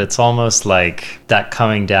altered, but it's almost like that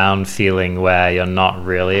coming down feeling where you're not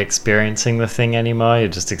really experiencing the thing anymore, you're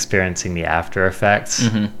just experiencing the after effects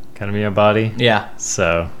kind of in your body. Yeah.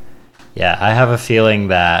 So, yeah, I have a feeling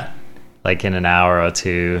that like in an hour or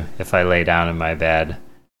two, if I lay down in my bed,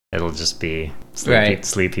 it'll just be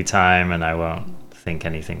sleepy time and I won't think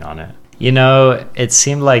anything on it. It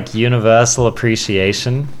seemed like universal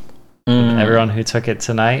appreciation from everyone who took it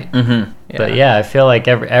tonight. Yeah. But yeah, I feel like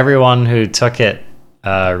everyone who took it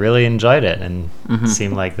really enjoyed it and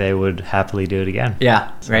seemed like they would happily do it again.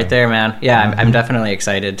 Yeah, right there, man. Yeah, I'm definitely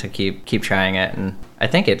excited to keep trying it, and I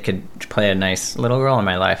think it could play a nice little role in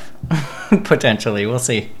my life. Potentially, we'll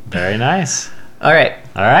see. Very nice. All right.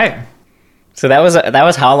 So that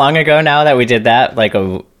was how long ago now that we did that? Like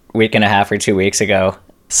a week and a half or 2 weeks ago.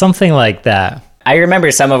 Something like that. I remember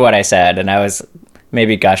some of what I said, and I was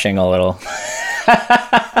maybe gushing a little.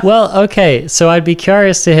 Well, okay, so I'd be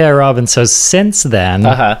curious to hear, Robin. So since then,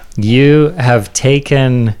 you have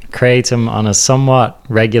taken Kratom on a somewhat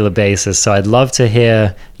regular basis, so I'd love to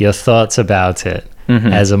hear your thoughts about it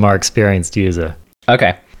as a more experienced user.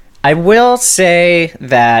 Okay. I will say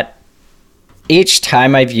that each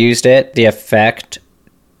time I've used it, the effect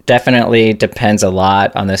definitely depends a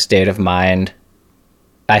lot on the state of mind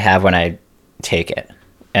I have when I take it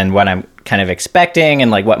and what I'm kind of expecting and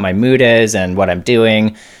like what my mood is and what I'm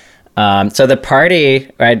doing. So the party,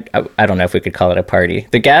 I don't know if we could call it a party.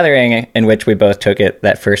 The gathering in which we both took it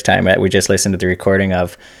that first time that we just listened to the recording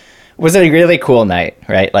of was a really cool night,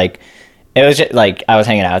 right? Like it was just like I was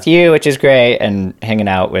hanging out with you, which is great, and hanging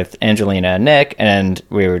out with Angelina and Nick, and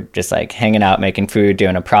we were just like hanging out, making food,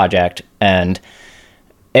 doing a project, and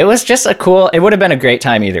it was just it would have been a great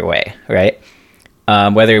time either way, right?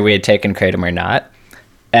 Whether we had taken Kratom or not.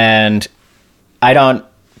 And I don't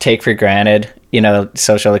take for granted,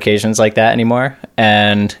 social occasions like that anymore.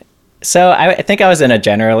 And so I think I was in a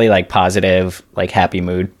generally like positive, like happy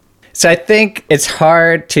mood. So I think it's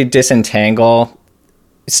hard to disentangle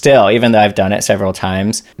still, even though I've done it several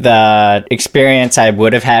times, the experience I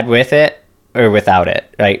would have had with it or without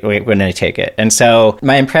it, right, when I take it. And so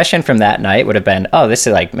my impression from that night would have been, oh, this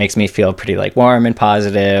is like makes me feel pretty like warm and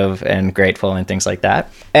positive and grateful and things like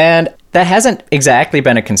that. And that hasn't exactly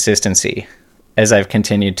been a consistency as I've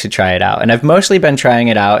continued to try it out. And I've mostly been trying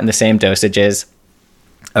it out in the same dosages,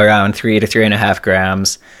 around 3 to 3.5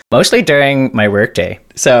 grams, mostly during my workday.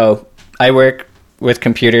 So I work with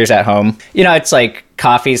computers at home. It's like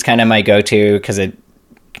coffee's kind of my go-to because it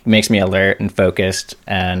makes me alert and focused,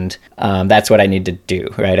 and that's what I need to do,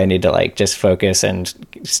 right? I need to like just focus and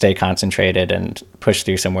stay concentrated and push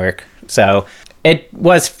through some work. So it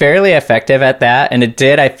was fairly effective at that, and it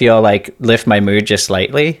did, I feel like, lift my mood just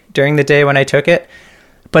slightly during the day when I took it.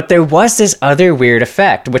 But there was this other weird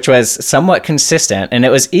effect, which was somewhat consistent, and it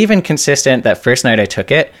was even consistent that first night I took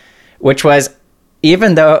it, which was,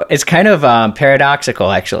 even though it's kind of paradoxical,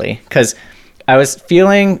 actually, because I was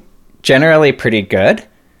feeling generally pretty good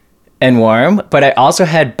and warm, but I also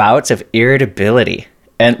had bouts of irritability,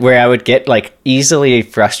 and where I would get like easily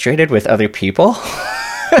frustrated with other people,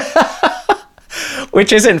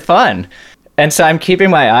 which isn't fun. And so I'm keeping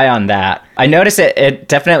my eye on that. I noticed it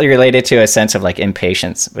definitely related to a sense of like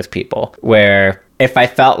impatience with people, where if I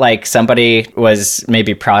felt like somebody was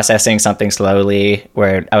maybe processing something slowly,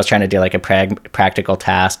 where I was trying to do like a practical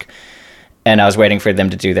task and I was waiting for them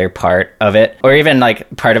to do their part of it, or even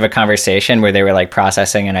like part of a conversation where they were like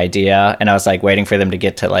processing an idea and I was like waiting for them to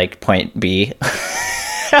get to like point B,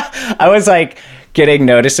 I was like getting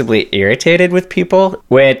noticeably irritated with people,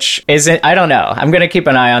 which isn't, I don't know. I'm going to keep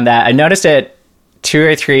an eye on that. I noticed it two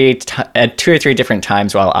or three different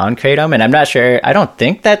times while on Kratom, and I'm not sure. I don't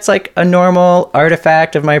think that's like a normal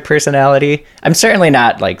artifact of my personality. I'm certainly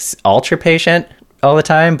not like ultra patient all the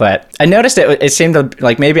time, but I noticed it seemed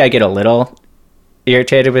like maybe I get a little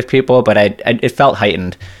irritated with people, but it felt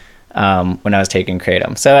heightened when I was taking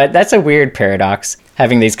Kratom. So that's a weird paradox,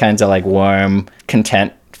 having these kinds of like warm,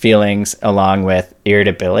 content feelings along with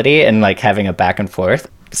irritability and like having a back and forth.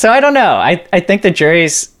 So I don't know. I think the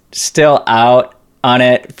jury's still out on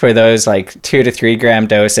it for those like 2 to 3 gram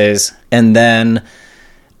doses. And then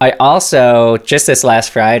I also, just this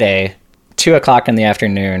last Friday, 2:00 in the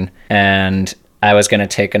afternoon, and I was going to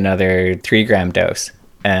take another 3 gram dose.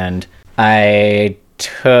 And I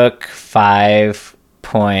took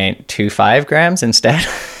 5.25 grams instead.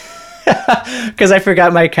 Because I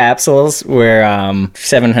forgot my capsules were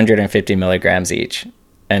 750 milligrams each.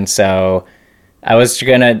 And so I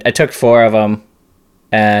took 4 of them,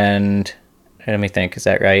 and let me think, is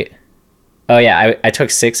that right? Oh yeah, I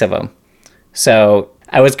took 6 of them. So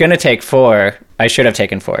I was going to take 4. I should have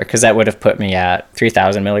taken 4 because that would have put me at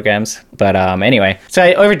 3,000 milligrams. But anyway, so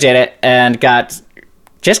I overdid it and got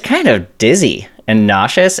just kind of dizzy and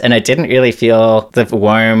nauseous, and I didn't really feel the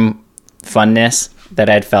warm funness that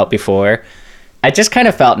I'd felt before. I just kind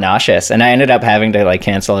of felt nauseous, and I ended up having to like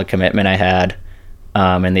cancel a commitment I had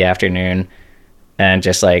in the afternoon and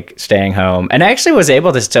just like staying home. And I actually was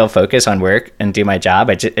able to still focus on work and do my job.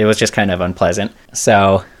 It was just kind of unpleasant.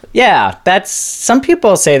 So yeah, some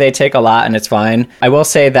people say they take a lot and it's fine. I will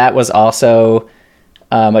say that was also,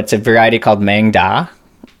 it's a variety called Mang Da,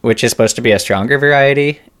 which is supposed to be a stronger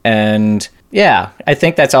variety. And yeah, I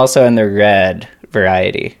think that's also in the red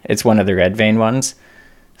variety. It's one of the red vein ones.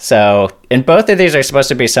 So, and both of these are supposed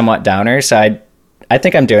to be somewhat downers. So I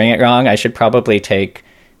think I'm doing it wrong. I should probably take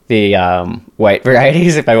the white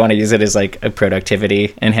varieties if I want to use it as like a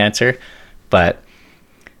productivity enhancer. But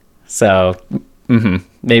so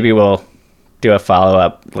maybe we'll do a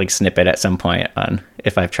follow-up like snippet at some point on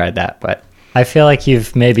if I've tried that. But I feel like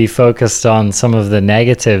you've maybe focused on some of the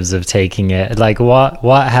negatives of taking it. Like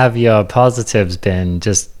what have your positives been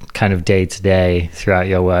just kind of day to day throughout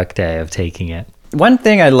your workday of taking it? One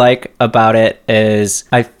thing I like about it is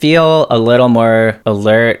I feel a little more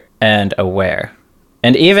alert and aware.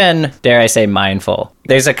 And even, dare I say, mindful.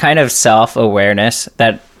 There's a kind of self-awareness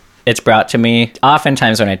that it's brought to me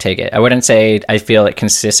oftentimes when I take it. I wouldn't say I feel it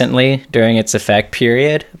consistently during its effect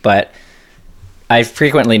period, but I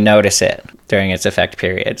frequently notice it during its effect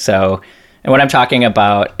period. So, and what I'm talking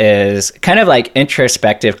about is kind of like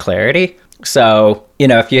introspective clarity. So,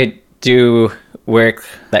 if you do work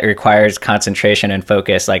that requires concentration and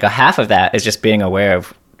focus, like a half of that is just being aware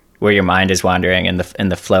of where your mind is wandering and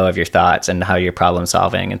the flow of your thoughts and how you're problem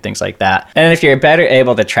solving and things like that. And if you're better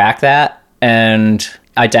able to track that and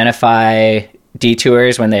identify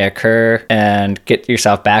detours when they occur and get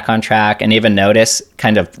yourself back on track and even notice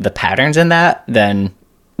kind of the patterns in that, then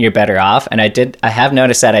you're better off. And I have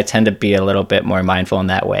noticed that I tend to be a little bit more mindful in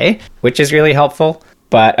that way, which is really helpful.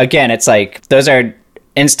 But again, it's like those are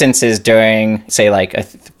instances during, say, like a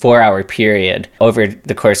 4-hour period over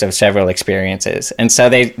the course of several experiences. And so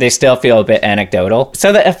they still feel a bit anecdotal.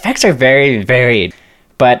 So the effects are very varied.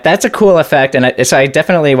 But that's a cool effect. And so I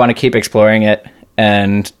definitely want to keep exploring it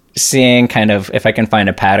and seeing kind of if I can find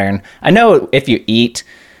a pattern. I know if you eat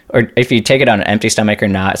or if you take it on an empty stomach or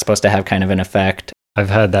not, it's supposed to have kind of an effect. I've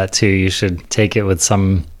heard that too. You should take it with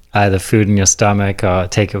some either food in your stomach or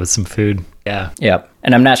take it with some food. Yeah. Yep.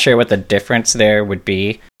 And I'm not sure what the difference there would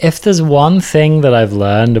be. If there's one thing that I've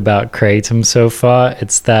learned about Kratom so far,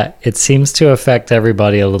 it's that it seems to affect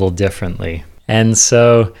everybody a little differently. And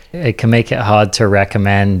so it can make it hard to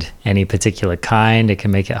recommend any particular kind. It can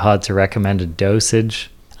make it hard to recommend a dosage.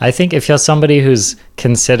 I think if you're somebody who's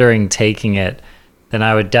considering taking it, then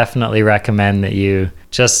I would definitely recommend that you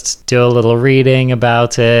just do a little reading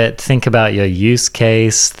about it, think about your use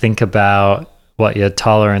case, think about what your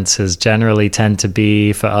tolerances generally tend to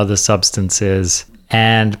be for other substances,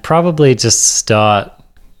 and probably just start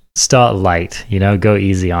light, go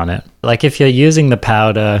easy on it. Like if you're using the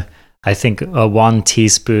powder, I think a 1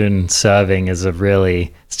 teaspoon serving is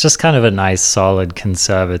it's just kind of a nice, solid,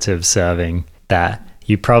 conservative serving that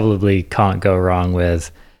you probably can't go wrong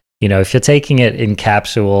with. If you're taking it in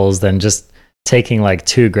capsules, then just taking like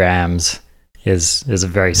 2 grams is a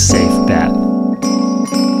very safe bet.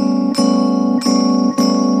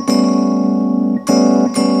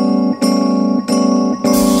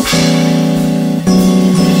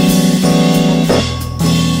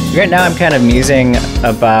 Right now, I'm kind of musing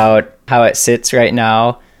about how it sits right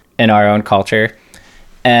now in our own culture.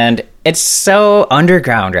 And it's so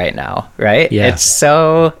underground right now, right? Yeah. It's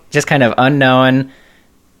so just kind of unknown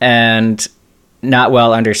and not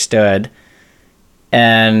well understood.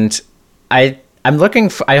 And I'm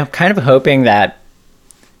kind of hoping that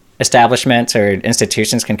establishments or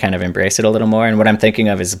institutions can kind of embrace it a little more. And what I'm thinking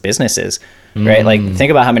of is businesses, right? Like,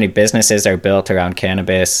 think about how many businesses are built around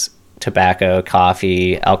cannabis, tobacco,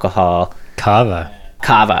 coffee, alcohol.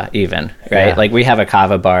 Kava even, right? Yeah. Like, we have a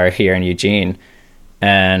kava bar here in Eugene,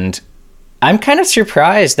 and I'm kind of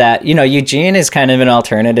surprised that, Eugene is kind of an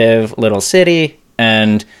alternative little city,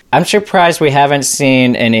 and I'm surprised we haven't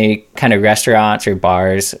seen any kind of restaurants or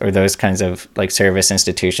bars or those kinds of like service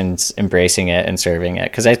institutions embracing it and serving it,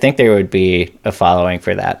 because I think there would be a following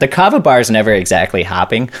for that. The kava bar is never exactly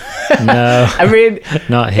hopping. No, I mean,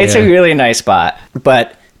 not here. It's a really nice spot,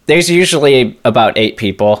 but there's usually about 8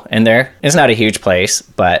 people in there. It's not a huge place,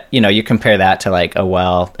 but you compare that to like a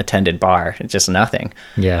well-attended bar, it's just nothing.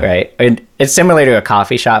 Yeah. Right. And it's similar to a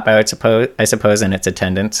coffee shop, I suppose, in its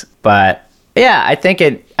attendance. But yeah,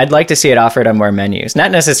 I'd like to see it offered on more menus.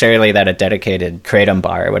 Not necessarily that a dedicated kratom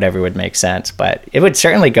bar or whatever would make sense, but it would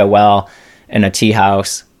certainly go well in a tea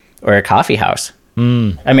house or a coffee house. I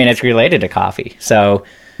mean, it's related to coffee, so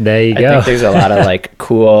there you I go. think there's a lot of like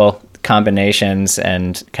cool combinations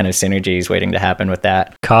and kind of synergies waiting to happen with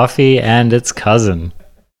that. Coffee and its cousin.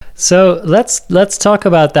 So let's talk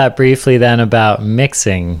about that briefly then, about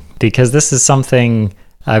mixing, because this is something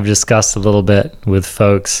I've discussed a little bit with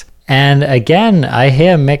folks. And again, I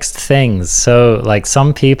hear mixed things. So like,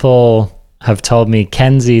 some people have told me,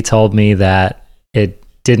 Kenzie told me that it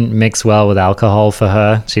didn't mix well with alcohol for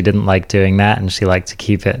her. She didn't like doing that, and she liked to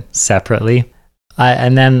keep it separately.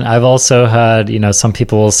 And then I've also heard, some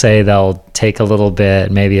people will say they'll take a little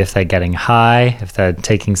bit, maybe if they're getting high, if they're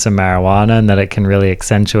taking some marijuana, and that it can really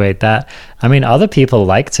accentuate that. I mean, other people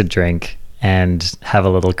like to drink and have a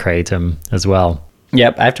little kratom as well.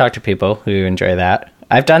 Yep, I've talked to people who enjoy that.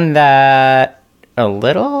 I've done that a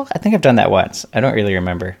little. I think I've done that once. I don't really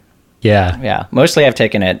remember. Yeah. Yeah, mostly I've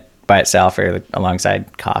taken it by itself or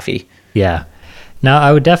alongside coffee. Yeah. Now,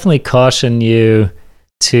 I would definitely caution you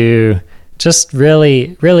to just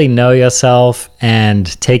really, really know yourself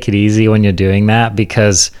and take it easy when you're doing that,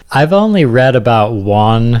 because I've only read about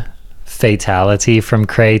one fatality from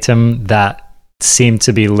kratom that seemed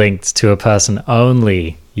to be linked to a person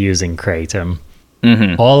only using kratom.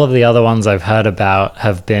 Mm-hmm. All of the other ones I've heard about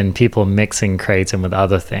have been people mixing kratom with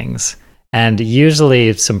other things, and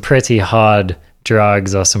usually some pretty hard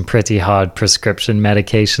drugs or some pretty hard prescription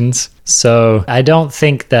medications. So I don't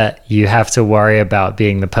think that you have to worry about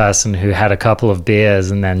being the person who had a couple of beers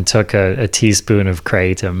and then took a teaspoon of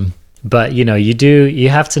kratom. But you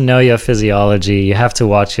have to know your physiology. You have to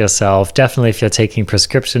watch yourself. Definitely if you're taking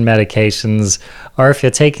prescription medications, or if you're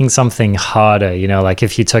taking something harder, like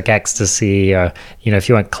if you took ecstasy, or if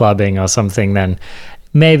you went clubbing or something, then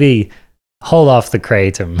maybe hold off the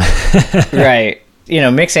kratom. Right.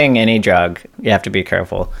 Mixing any drug, you have to be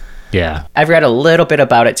careful. Yeah. I've read a little bit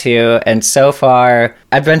about it too, and so far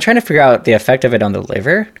I've been trying to figure out the effect of it on the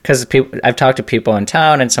liver, because I've talked to people in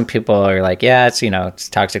town, and some people are like, yeah, it's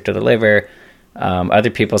toxic to the liver. Other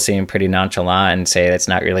people seem pretty nonchalant and say that's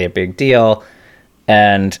not really a big deal.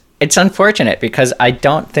 And it's unfortunate, because I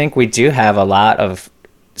don't think we do have a lot of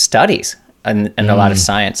studies and a lot of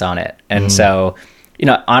science on it. And so,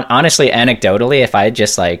 honestly, anecdotally, if I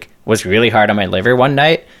just like was really hard on my liver one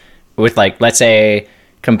night with like, let's say,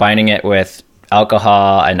 combining it with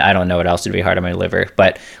alcohol, and I don't know what else would be hard on my liver,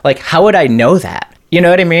 but like, how would I know that? You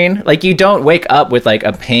know what I mean? Like, you don't wake up with like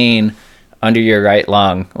a pain under your right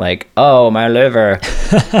lung, like, oh, my liver.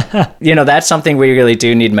 That's something we really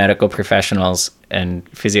do need medical professionals and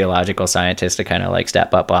physiological scientists to kind of like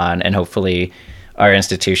step up on, and hopefully our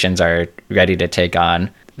institutions are ready to take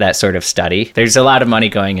on that sort of study. There's a lot of money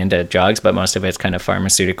going into drugs, but most of it's kind of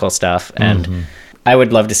pharmaceutical stuff, and I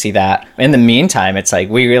would love to see that. In the meantime, it's like,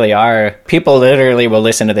 we really are, people literally will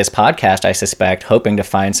listen to this podcast, I suspect, hoping to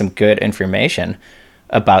find some good information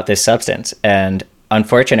about this substance. And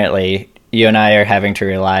unfortunately, you and I are having to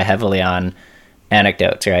rely heavily on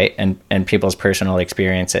anecdotes, right? And people's personal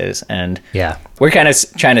experiences. And Yeah. we're kind of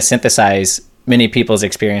trying to synthesize many people's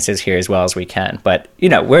experiences here as well as we can. But,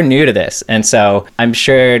 we're new to this. And so I'm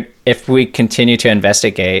sure if we continue to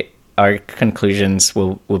investigate our conclusions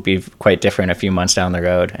will be quite different a few months down the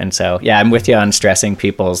road. And so, yeah, I'm with you on stressing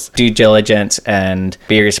people's due diligence and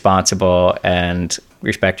be responsible and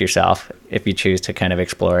respect yourself if you choose to kind of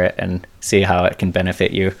explore it and see how it can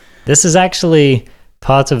benefit you. This is actually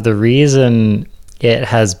part of the reason it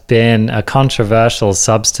has been a controversial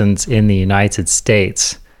substance in the United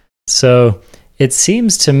States. So it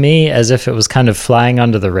seems to me as if it was kind of flying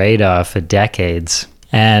under the radar for decades.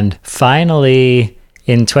 And finally,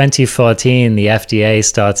 in 2014, the FDA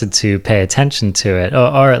started to pay attention to it,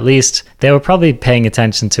 or at least they were probably paying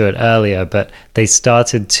attention to it earlier, but they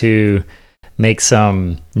started to make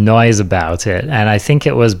some noise about it. And I think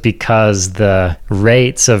it was because the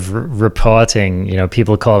rates of reporting,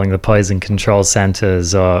 people calling the poison control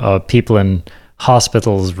centers or people in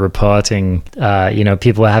hospitals reporting,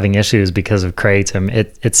 people were having issues because of kratom.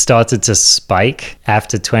 It started to spike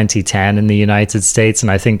after 2010 in the United States.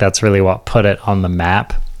 And I think that's really what put it on the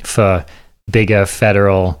map for bigger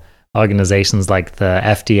federal organizations like the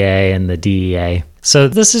FDA and the DEA. So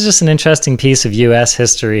this is just an interesting piece of US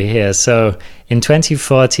history here. So in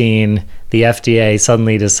 2014, the FDA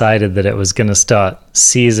suddenly decided that it was going to start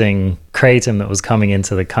seizing kratom that was coming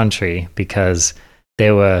into the country because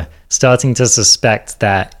they were starting to suspect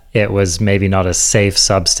that it was maybe not a safe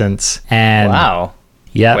substance. And wow.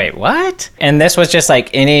 Yeah. Wait, what? And this was just like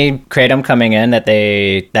any kratom coming in that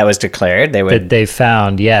was declared that they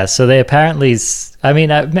found. Yeah. So they apparently,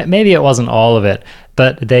 maybe it wasn't all of it,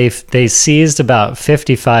 but they seized about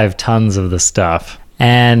 55 tons of the stuff.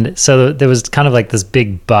 And so there was kind of like this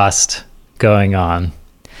big bust going on.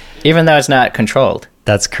 Even though it's not controlled.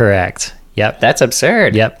 That's correct. Yep. That's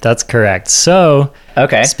absurd. Yep, that's correct. So,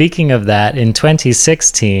 okay. Speaking of that, in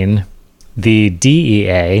 2016, the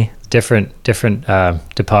DEA, different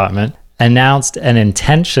department, announced an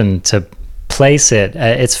intention to place it.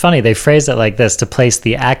 It's funny, they phrased it like this, to place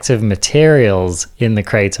the active materials in the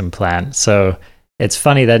kratom plant. So it's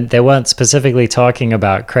funny that they weren't specifically talking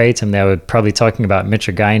about kratom, they were probably talking about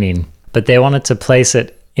mitragynine, but they wanted to place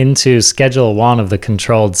it into Schedule 1 of the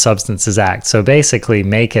Controlled Substances Act. So basically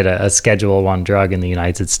make it a Schedule 1 drug in the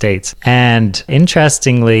United States. And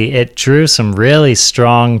interestingly, it drew some really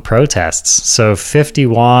strong protests. So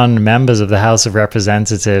 51 members of the House of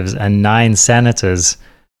Representatives and 9 senators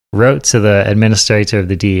wrote to the administrator of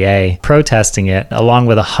the DEA protesting it, along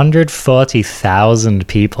with 140,000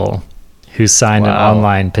 people who signed an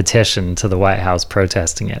online petition to the White House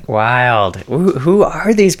protesting it. Wild. Who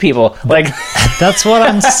are these people? Like, that's what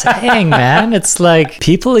I'm saying, man. It's like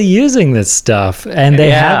people are using this stuff, and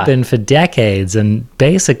they have been for decades, and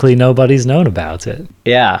basically nobody's known about it.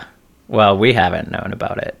 Yeah. Well, we haven't known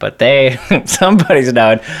about it, but somebody's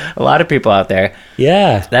known. A lot of people out there.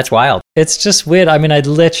 Yeah. That's wild. It's just weird. I'd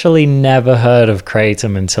literally never heard of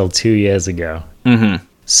kratom until 2 years ago. Mm-hmm.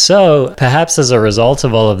 So perhaps as a result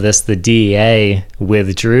of all of this, the DEA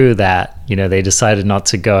withdrew that. They decided not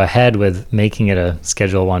to go ahead with making it a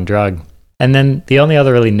Schedule 1 drug. And then the only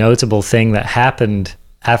other really notable thing that happened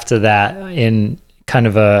after that in kind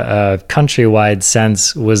of a countrywide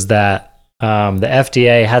sense was that the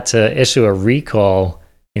FDA had to issue a recall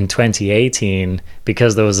in 2018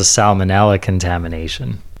 because there was a salmonella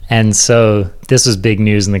contamination. And so this was big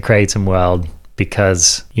news in the kratom world,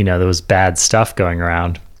 because there was bad stuff going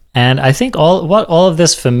around. And I think all of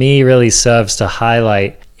this for me really serves to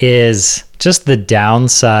highlight is just the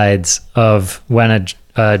downsides of when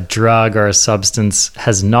a drug or a substance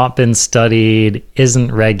has not been studied,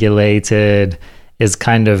 isn't regulated, is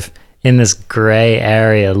kind of in this gray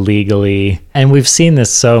area legally. And we've seen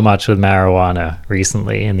this so much with marijuana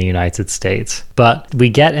recently in the United States. But we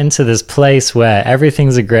get into this place where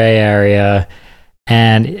everything's a gray area,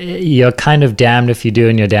 and you're kind of damned if you do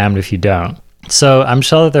and you're damned if you don't. So I'm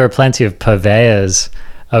sure that there are plenty of purveyors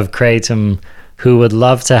of kratom who would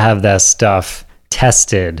love to have their stuff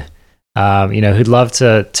tested, who'd love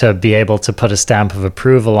to be able to put a stamp of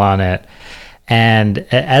approval on it. And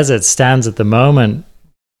as it stands at the moment,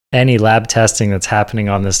 any lab testing that's happening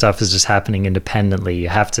on this stuff is just happening independently. You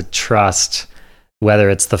have to trust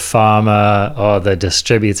whether it's the farmer or the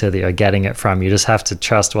distributor that you're getting it from. You just have to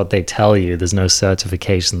trust what they tell you. There's no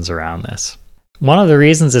certifications around this. One of the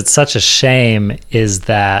reasons it's such a shame is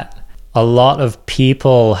that a lot of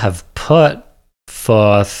people have put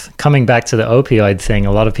forth, coming back to the opioid thing,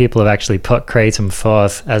 a lot of people have actually put kratom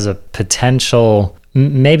forth as a potential,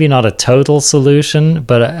 maybe not a total solution,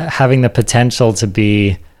 but having the potential to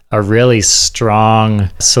be a really strong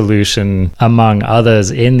solution among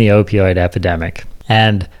others in the opioid epidemic.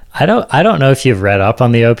 And I don't know if you've read up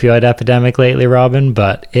on the opioid epidemic lately, Robin,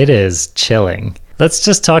 but it is chilling. Let's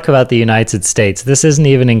just talk about the United States. This isn't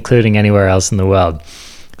even including anywhere else in the world.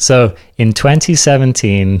 So in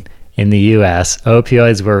 2017 in the US,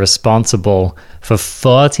 opioids were responsible for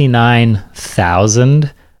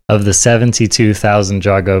 49,000 of the 72,000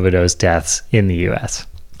 drug overdose deaths in the US.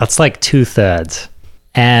 That's like 2/3.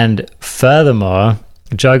 And furthermore,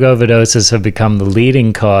 drug overdoses have become the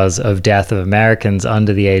leading cause of death of Americans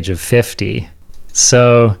under the age of 50.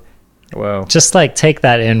 So Whoa. just like take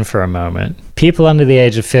that in for a moment. People under the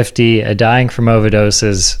age of 50 are dying from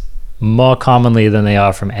overdoses more commonly than they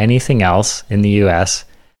are from anything else in the US.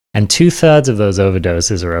 And 2/3 of those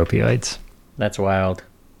overdoses are opioids. That's wild.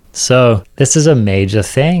 So this is a major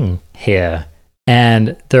thing here.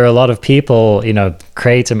 And there are a lot of people, you know,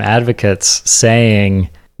 kratom advocates saying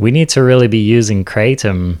we need to really be using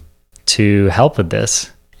kratom to help with this.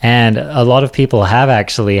 And a lot of people have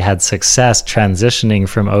actually had success transitioning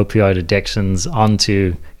from opioid addictions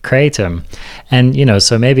onto kratom. And, you know,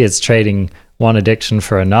 so maybe it's trading one addiction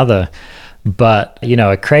for another. But, you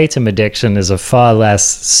know, a kratom addiction is a far less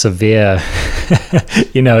severe,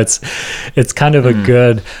 you know, it's kind of a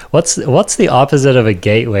good, what's the opposite of a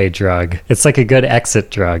gateway drug? It's like a good exit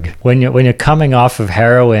drug. When you're coming off of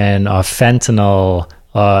heroin or fentanyl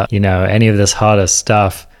or, you know, any of this harder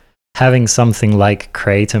stuff, having something like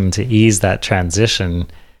kratom to ease that transition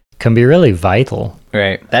can be really vital.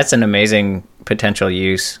 Right. That's an amazing potential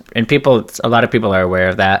use. And a lot of people are aware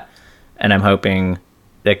of that. And I'm hoping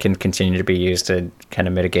that can continue to be used to kind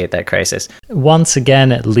of mitigate that crisis. Once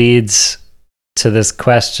again, it leads to this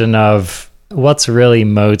question of what's really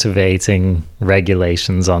motivating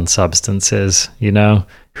regulations on substances, you know?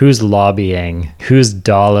 Who's lobbying? Whose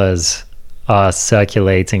dollars are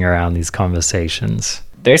circulating around these conversations?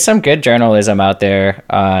 There's some good journalism out there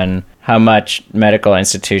on how much medical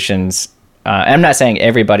institutions, I'm not saying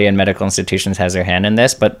everybody in medical institutions has their hand in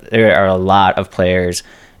this, but there are a lot of players,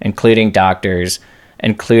 including doctors,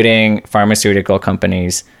 including pharmaceutical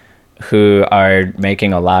companies, who are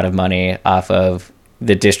making a lot of money off of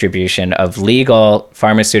the distribution of legal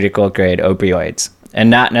pharmaceutical grade opioids. And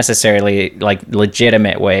not necessarily like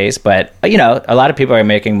legitimate ways, but, you know, a lot of people are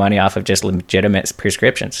making money off of just legitimate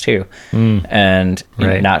prescriptions too. And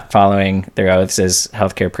Right. not following their oaths as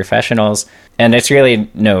healthcare professionals. And it's really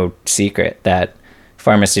no secret that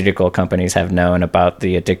pharmaceutical companies have known about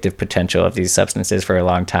the addictive potential of these substances for a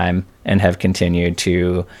long time and have continued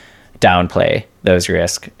to downplay those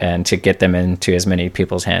risks and to get them into as many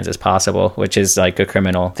people's hands as possible, which is like a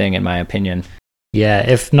criminal thing in my opinion. Yeah,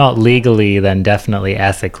 if not legally, then definitely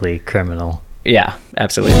ethically criminal. Yeah,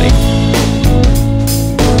 absolutely.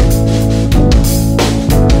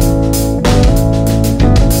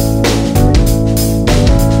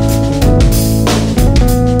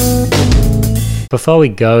 Before we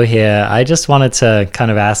go here, I just wanted to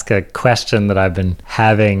kind of ask a question that I've been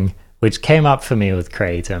having, which came up for me with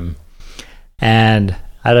kratom. And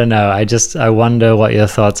I don't know, I wonder what your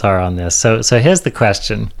thoughts are on this. So here's the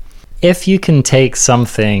question. If you can take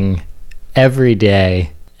something every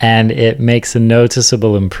day and it makes a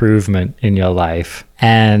noticeable improvement in your life,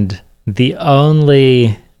 and the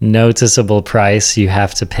only noticeable price you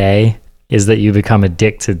have to pay is that you become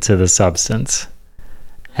addicted to the substance,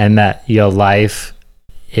 and that your life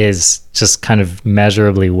is just kind of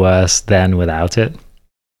measurably worse than without it.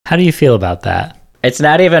 How do you feel about that? It's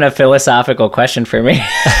not even a philosophical question for me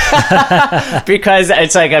because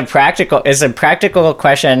it's like a practical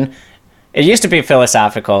question. It used to be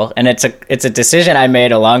philosophical, and it's a decision I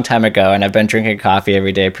made a long time ago, and I've been drinking coffee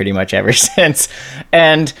every day pretty much ever since.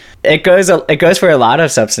 And it goes for a lot of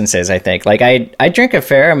substances, I think. Like I drink a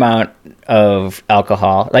fair amount of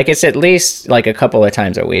alcohol. Like it's at least like a couple of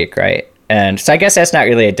times a week, right? And so I guess that's not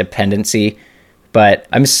really a dependency, but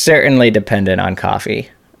I'm certainly dependent on coffee.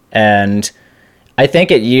 And I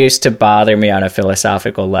think it used to bother me on a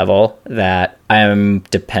philosophical level that I'm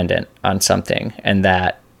dependent on something, and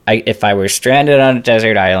that if I were stranded on a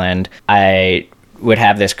desert island, I would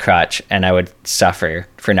have this crutch and I would suffer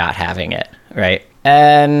for not having it, right?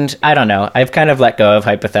 And I don't know. I've kind of let go of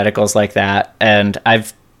hypotheticals like that, and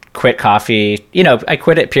I've quit coffee. You know, I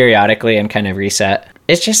quit it periodically and kind of reset.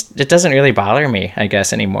 It doesn't really bother me, I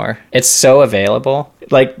guess, anymore. It's so available.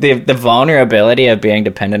 Like the vulnerability of being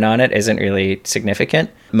dependent on it isn't really significant.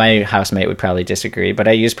 My housemate would probably disagree, but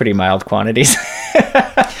I use pretty mild quantities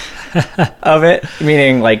of it,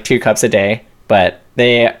 meaning like 2 cups a day, but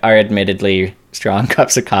they are admittedly strong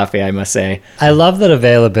cups of coffee, I must say. I love that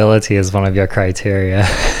availability is one of your criteria.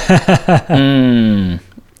 I'm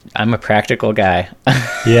a practical guy.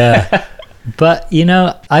 Yeah. But, you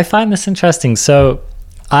know, I find this interesting. So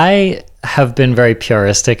I have been very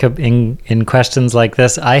puristic in questions like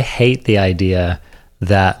this. I hate the idea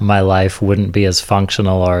that my life wouldn't be as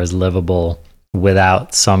functional or as livable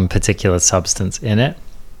without some particular substance in it.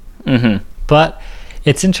 But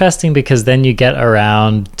it's interesting because then you get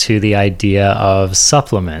around to the idea of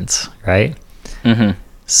supplements, right?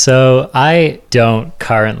 So I don't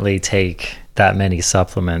currently take that many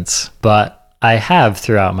supplements, but I have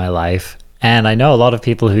throughout my life. And I know a lot of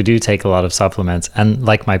people who do take a lot of supplements. And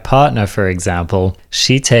like my partner, for example,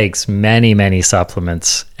 she takes many, many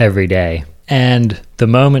supplements every day. And the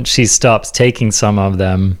moment she stops taking some of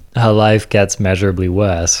them, her life gets measurably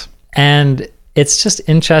worse. And it's just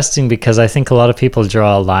interesting because I think a lot of people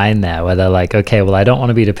draw a line there where they're like, okay, well, I don't want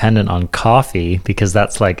to be dependent on coffee because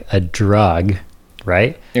that's like a drug,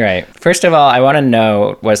 right? Right. First of all, I want to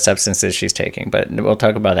know what substances she's taking, but we'll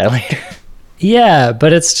talk about that later. Yeah,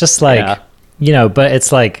 but it's just like, but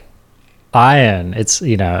it's like iron. It's,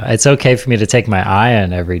 it's okay for me to take my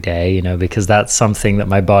iron every day, because that's something that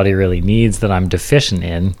my body really needs that I'm deficient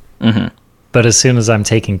in. But as soon as I'm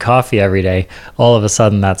taking coffee every day, all of a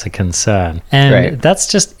sudden that's a concern. And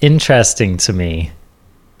that's just interesting to me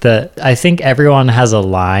that I think everyone has a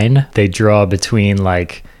line they draw between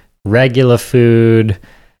like regular food,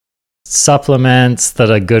 supplements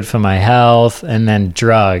that are good for my health, and then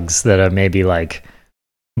drugs that are maybe like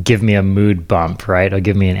give me a mood bump, right? Or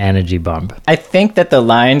give me an energy bump. I think that the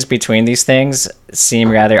lines between these things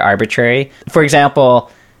seem rather arbitrary. For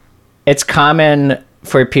example, it's common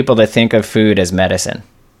for people to think of food as medicine.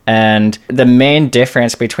 And the main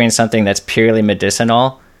difference between something that's purely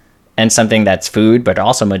medicinal and something that's food, but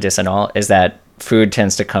also medicinal, is that food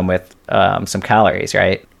tends to come with some calories,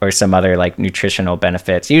 right? Or some other like nutritional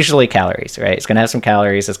benefits, usually calories, right? It's going to have some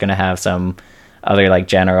calories. It's going to have some other like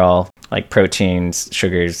general like proteins,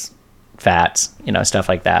 sugars, fats, stuff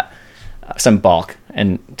like that. Some bulk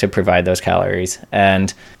and to provide those calories.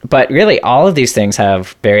 But really all of these things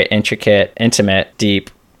have very intricate, intimate, deep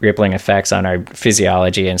rippling effects on our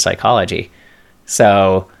physiology and psychology.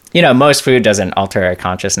 So, most food doesn't alter our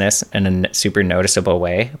consciousness in a super noticeable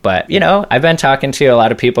way. But, I've been talking to a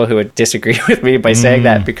lot of people who would disagree with me by saying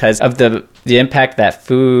that because of the impact that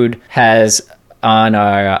food has on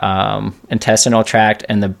our intestinal tract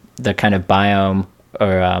and the kind of biome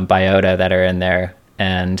or biota that are in there.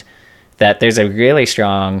 And that there's a really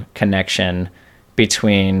strong connection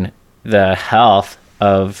between the health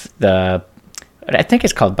of I think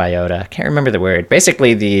it's called biota. I can't remember the word.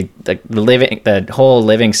 Basically, the whole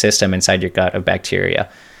living system inside your gut of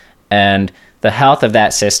bacteria, and the health of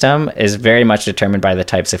that system is very much determined by the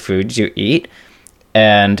types of foods you eat,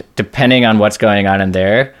 and depending on what's going on in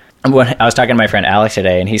there. I was talking to my friend Alex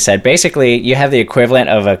today, and he said basically you have the equivalent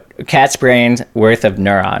of a cat's brain's worth of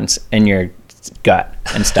neurons in your gut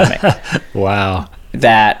and stomach. Wow.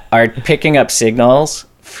 That are picking up signals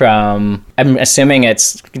from, I'm assuming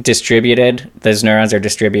it's distributed. Those neurons are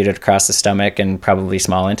distributed across the stomach and probably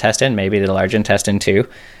small intestine, maybe the large intestine too.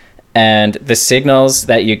 And the signals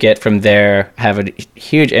that you get from there have a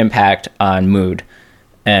huge impact on mood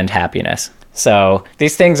and happiness. So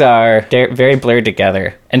these things are very blurred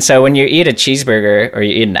together. And so when you eat a cheeseburger or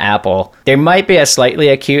you eat an apple, there might be a slightly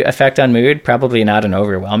acute effect on mood, probably not an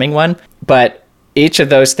overwhelming one. But each of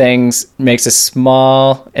those things makes a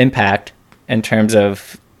small impact in terms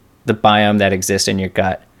of the biome that exists in your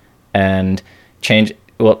gut, and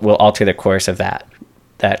will alter the course of that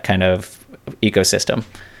kind of ecosystem,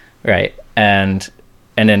 right? And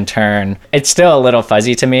in turn, it's still a little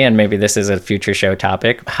fuzzy to me, and maybe this is a future show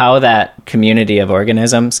topic, how that community of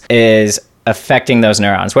organisms is affecting those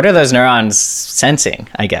neurons. What are those neurons sensing,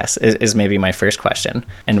 I guess, is maybe my first question.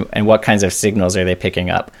 And what kinds of signals are they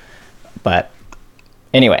picking up? But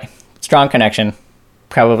anyway, strong connection,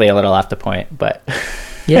 probably a little off the point, but...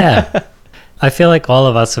 Yeah. I feel like all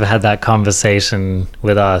of us have had that conversation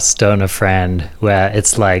with our stoner friend where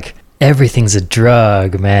it's like, everything's a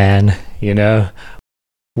drug, man,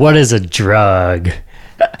 What is a drug?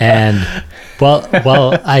 And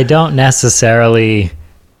well, I don't necessarily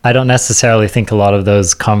think a lot of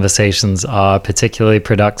those conversations are particularly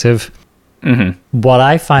productive. What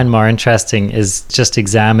I find more interesting is just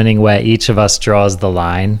examining where each of us draws the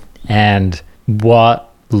line and what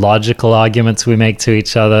logical arguments we make to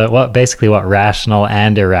each other, what rational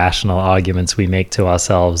and irrational arguments we make to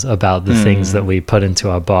ourselves about the things that we put into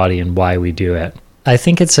our body and why we do it. I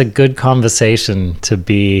think it's a good conversation to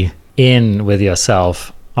be in with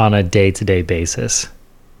yourself on a day-to-day basis.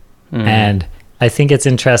 And I think it's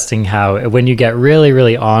interesting how when you get really,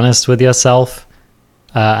 really honest with yourself,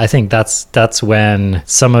 I think that's when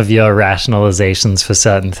some of your rationalizations for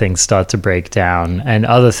certain things start to break down and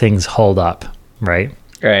other things hold up, right?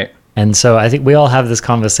 Right. And so I think we all have this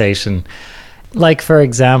conversation. Like, for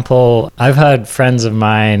example, I've heard friends of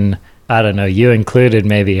mine I don't know, you included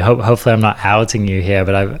maybe, hopefully I'm not outing you here,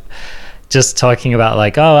 but I'm just talking about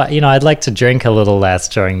like, oh, I'd like to drink a little less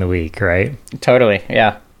during the week, right? Totally,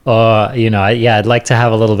 yeah. Or, I'd like to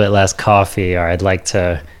have a little bit less coffee, or I'd like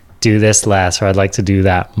to do this less, or I'd like to do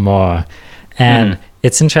that more. And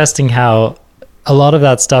it's interesting how a lot of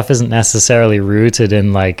that stuff isn't necessarily rooted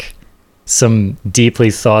in like some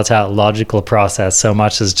deeply thought out logical process so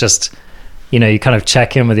much as just, you kind of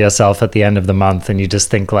check in with yourself at the end of the month and you just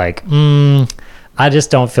think like, I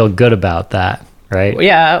just don't feel good about that, right?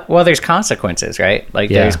 Yeah, well, there's consequences, right? Like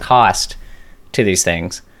there's cost to these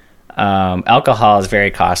things. Alcohol is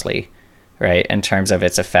very costly, right, in terms of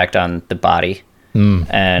its effect on the body.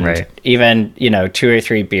 And even, 2 or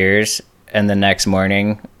 3 beers and the next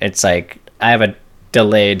morning, it's like I have a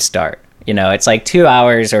delayed start. It's like 2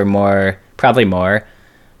 hours or more, probably more,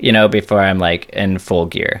 before I'm like in full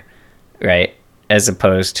gear, right? As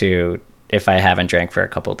opposed to if I haven't drank for a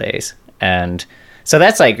couple days. And so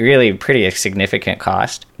that's like really pretty significant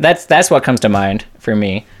cost. That's what comes to mind for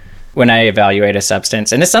me when I evaluate a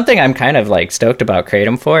substance. And it's something I'm kind of like stoked about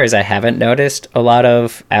Kratom for, is I haven't noticed a lot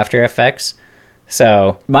of after effects.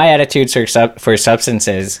 So my attitudes for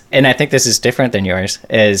substances, and I think this is different than yours,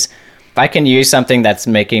 is if I can use something that's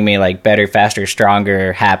making me like better, faster,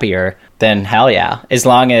 stronger, happier, then hell yeah. As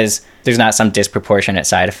long as there's not some disproportionate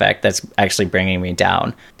side effect that's actually bringing me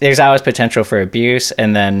down. There's always potential for abuse,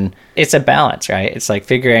 and then it's a balance, right? It's like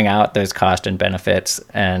figuring out those cost and benefits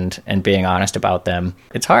and being honest about them.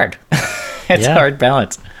 It's hard. It's a hard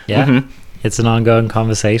balance. Yeah, It's an ongoing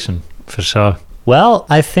conversation for sure. Well,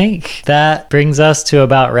 I think that brings us to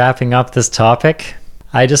about wrapping up this topic.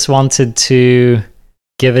 I just wanted to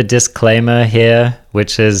give a disclaimer here,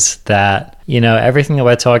 which is that, everything that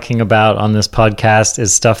we're talking about on this podcast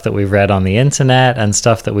is stuff that we've read on the internet and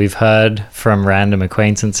stuff that we've heard from random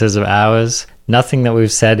acquaintances of ours. Nothing that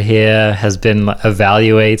we've said here has been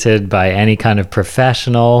evaluated by any kind of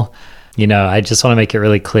professional. I just want to make it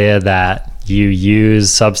really clear that you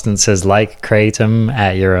use substances like Kratom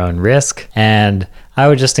at your own risk. And I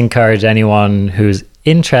would just encourage anyone who's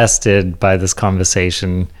interested by this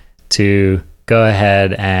conversation to go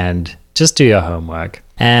ahead and just do your homework.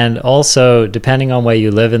 And also, depending on where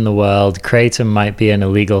you live in the world, Kratom might be an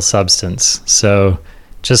illegal substance. So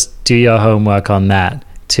just do your homework on that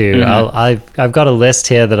too. I've got a list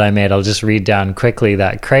here that I made. I'll just read down quickly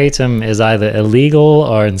that Kratom is either illegal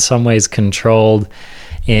or in some ways controlled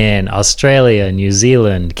in Australia, New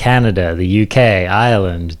Zealand, Canada, the UK,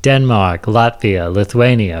 Ireland, Denmark, Latvia,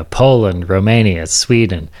 Lithuania, Poland, Romania,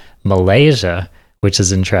 Sweden, Malaysia, which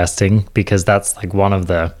is interesting because that's like one of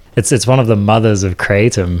the mothers of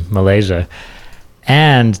Kratom, Malaysia.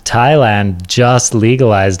 And Thailand just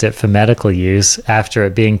legalized it for medical use after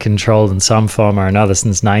it being controlled in some form or another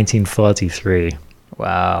since 1943.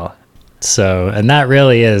 Wow. So, and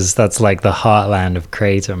that's like the heartland of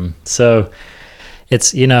Kratom. So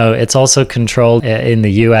it's also controlled in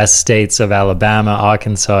the US states of Alabama,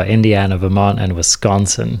 Arkansas, Indiana, Vermont, and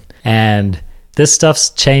Wisconsin. And this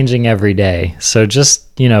stuff's changing every day. So just,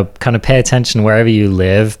 kind of pay attention wherever you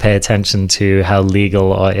live, pay attention to how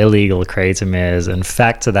legal or illegal Kratom is, and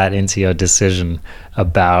factor that into your decision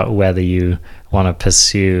about whether you want to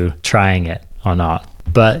pursue trying it or not.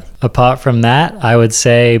 But apart from that, I would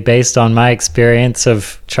say, based on my experience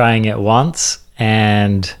of trying it once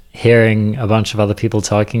and hearing a bunch of other people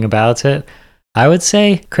talking about it, I would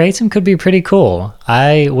say Kratom could be pretty cool.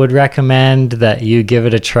 I would recommend that you give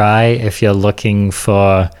it a try if you're looking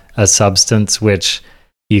for a substance which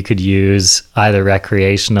you could use either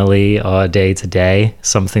recreationally or day to day,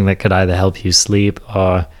 something that could either help you sleep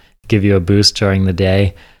or give you a boost during the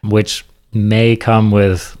day, which may come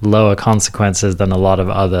with lower consequences than a lot of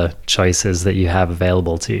other choices that you have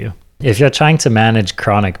available to you. If you're trying to manage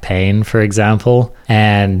chronic pain, for example,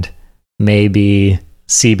 and maybe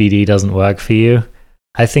CBD doesn't work for you,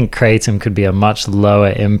 I think Kratom could be a much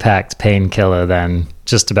lower impact painkiller than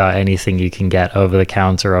just about anything you can get over the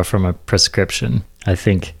counter or from a prescription. I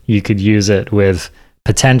think you could use it with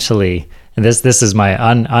potentially, and this is my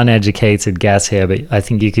uneducated guess here, but I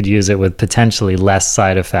think you could use it with potentially less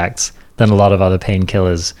side effects than a lot of other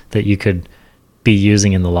painkillers that you could be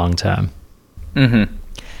using in the long term.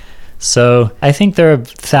 So I think there are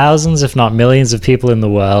thousands, if not millions, of people in the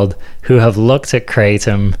world who have looked at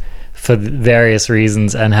Kratom for various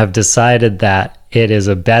reasons and have decided that it is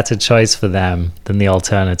a better choice for them than the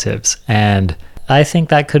alternatives. And I think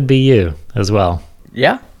that could be you as well.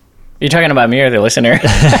 Yeah. You're talking about me or the listener?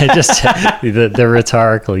 Just the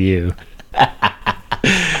rhetorical you.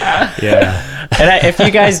 Yeah. And if you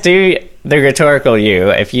guys do the rhetorical you,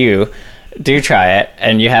 if you do try it,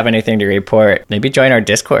 and you have anything to report, maybe join our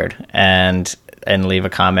Discord and leave a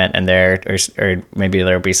comment in there, or maybe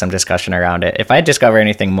there'll be some discussion around it. If I discover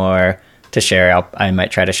anything more to share, I might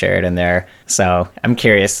try to share it in there. So I'm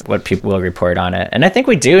curious what people will report on it. And I think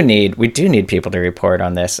we do need people to report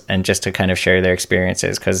on this and just to kind of share their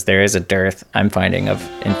experiences, because there is a dearth, I'm finding, of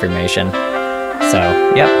information.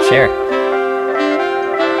 So yeah, share.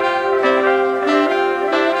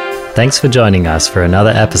 Thanks for joining us for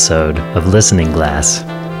another episode of Listening Glass.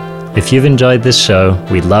 If you've enjoyed this show,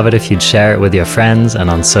 we'd love it if you'd share it with your friends and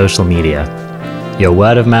on social media. Your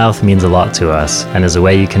word of mouth means a lot to us and is a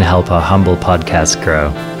way you can help our humble podcast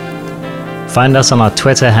grow. Find us on our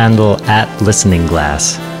Twitter handle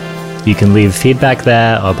 @ListeningGlass. You can leave feedback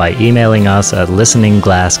there or by emailing us at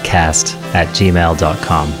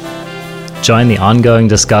listeningglasscast@gmail.com. Join the ongoing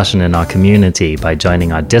discussion in our community by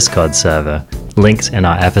joining our Discord server, linked in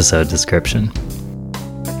our episode description.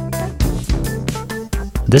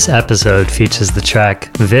 This episode features the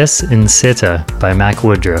track Vis in Sitter by Mac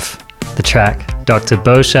Woodruff, the track Dr.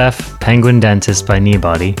 Beauchef, Penguin Dentist by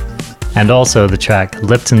Kneebody, and also the track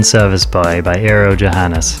Lipton Service Boy by Eero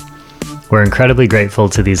Johannes. We're incredibly grateful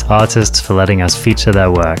to these artists for letting us feature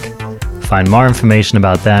their work. Find more information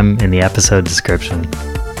about them in the episode description.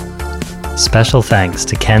 Special thanks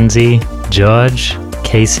to Kenzie, George,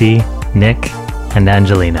 Casey, Nick, and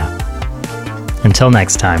Angelina. Until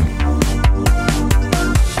next time.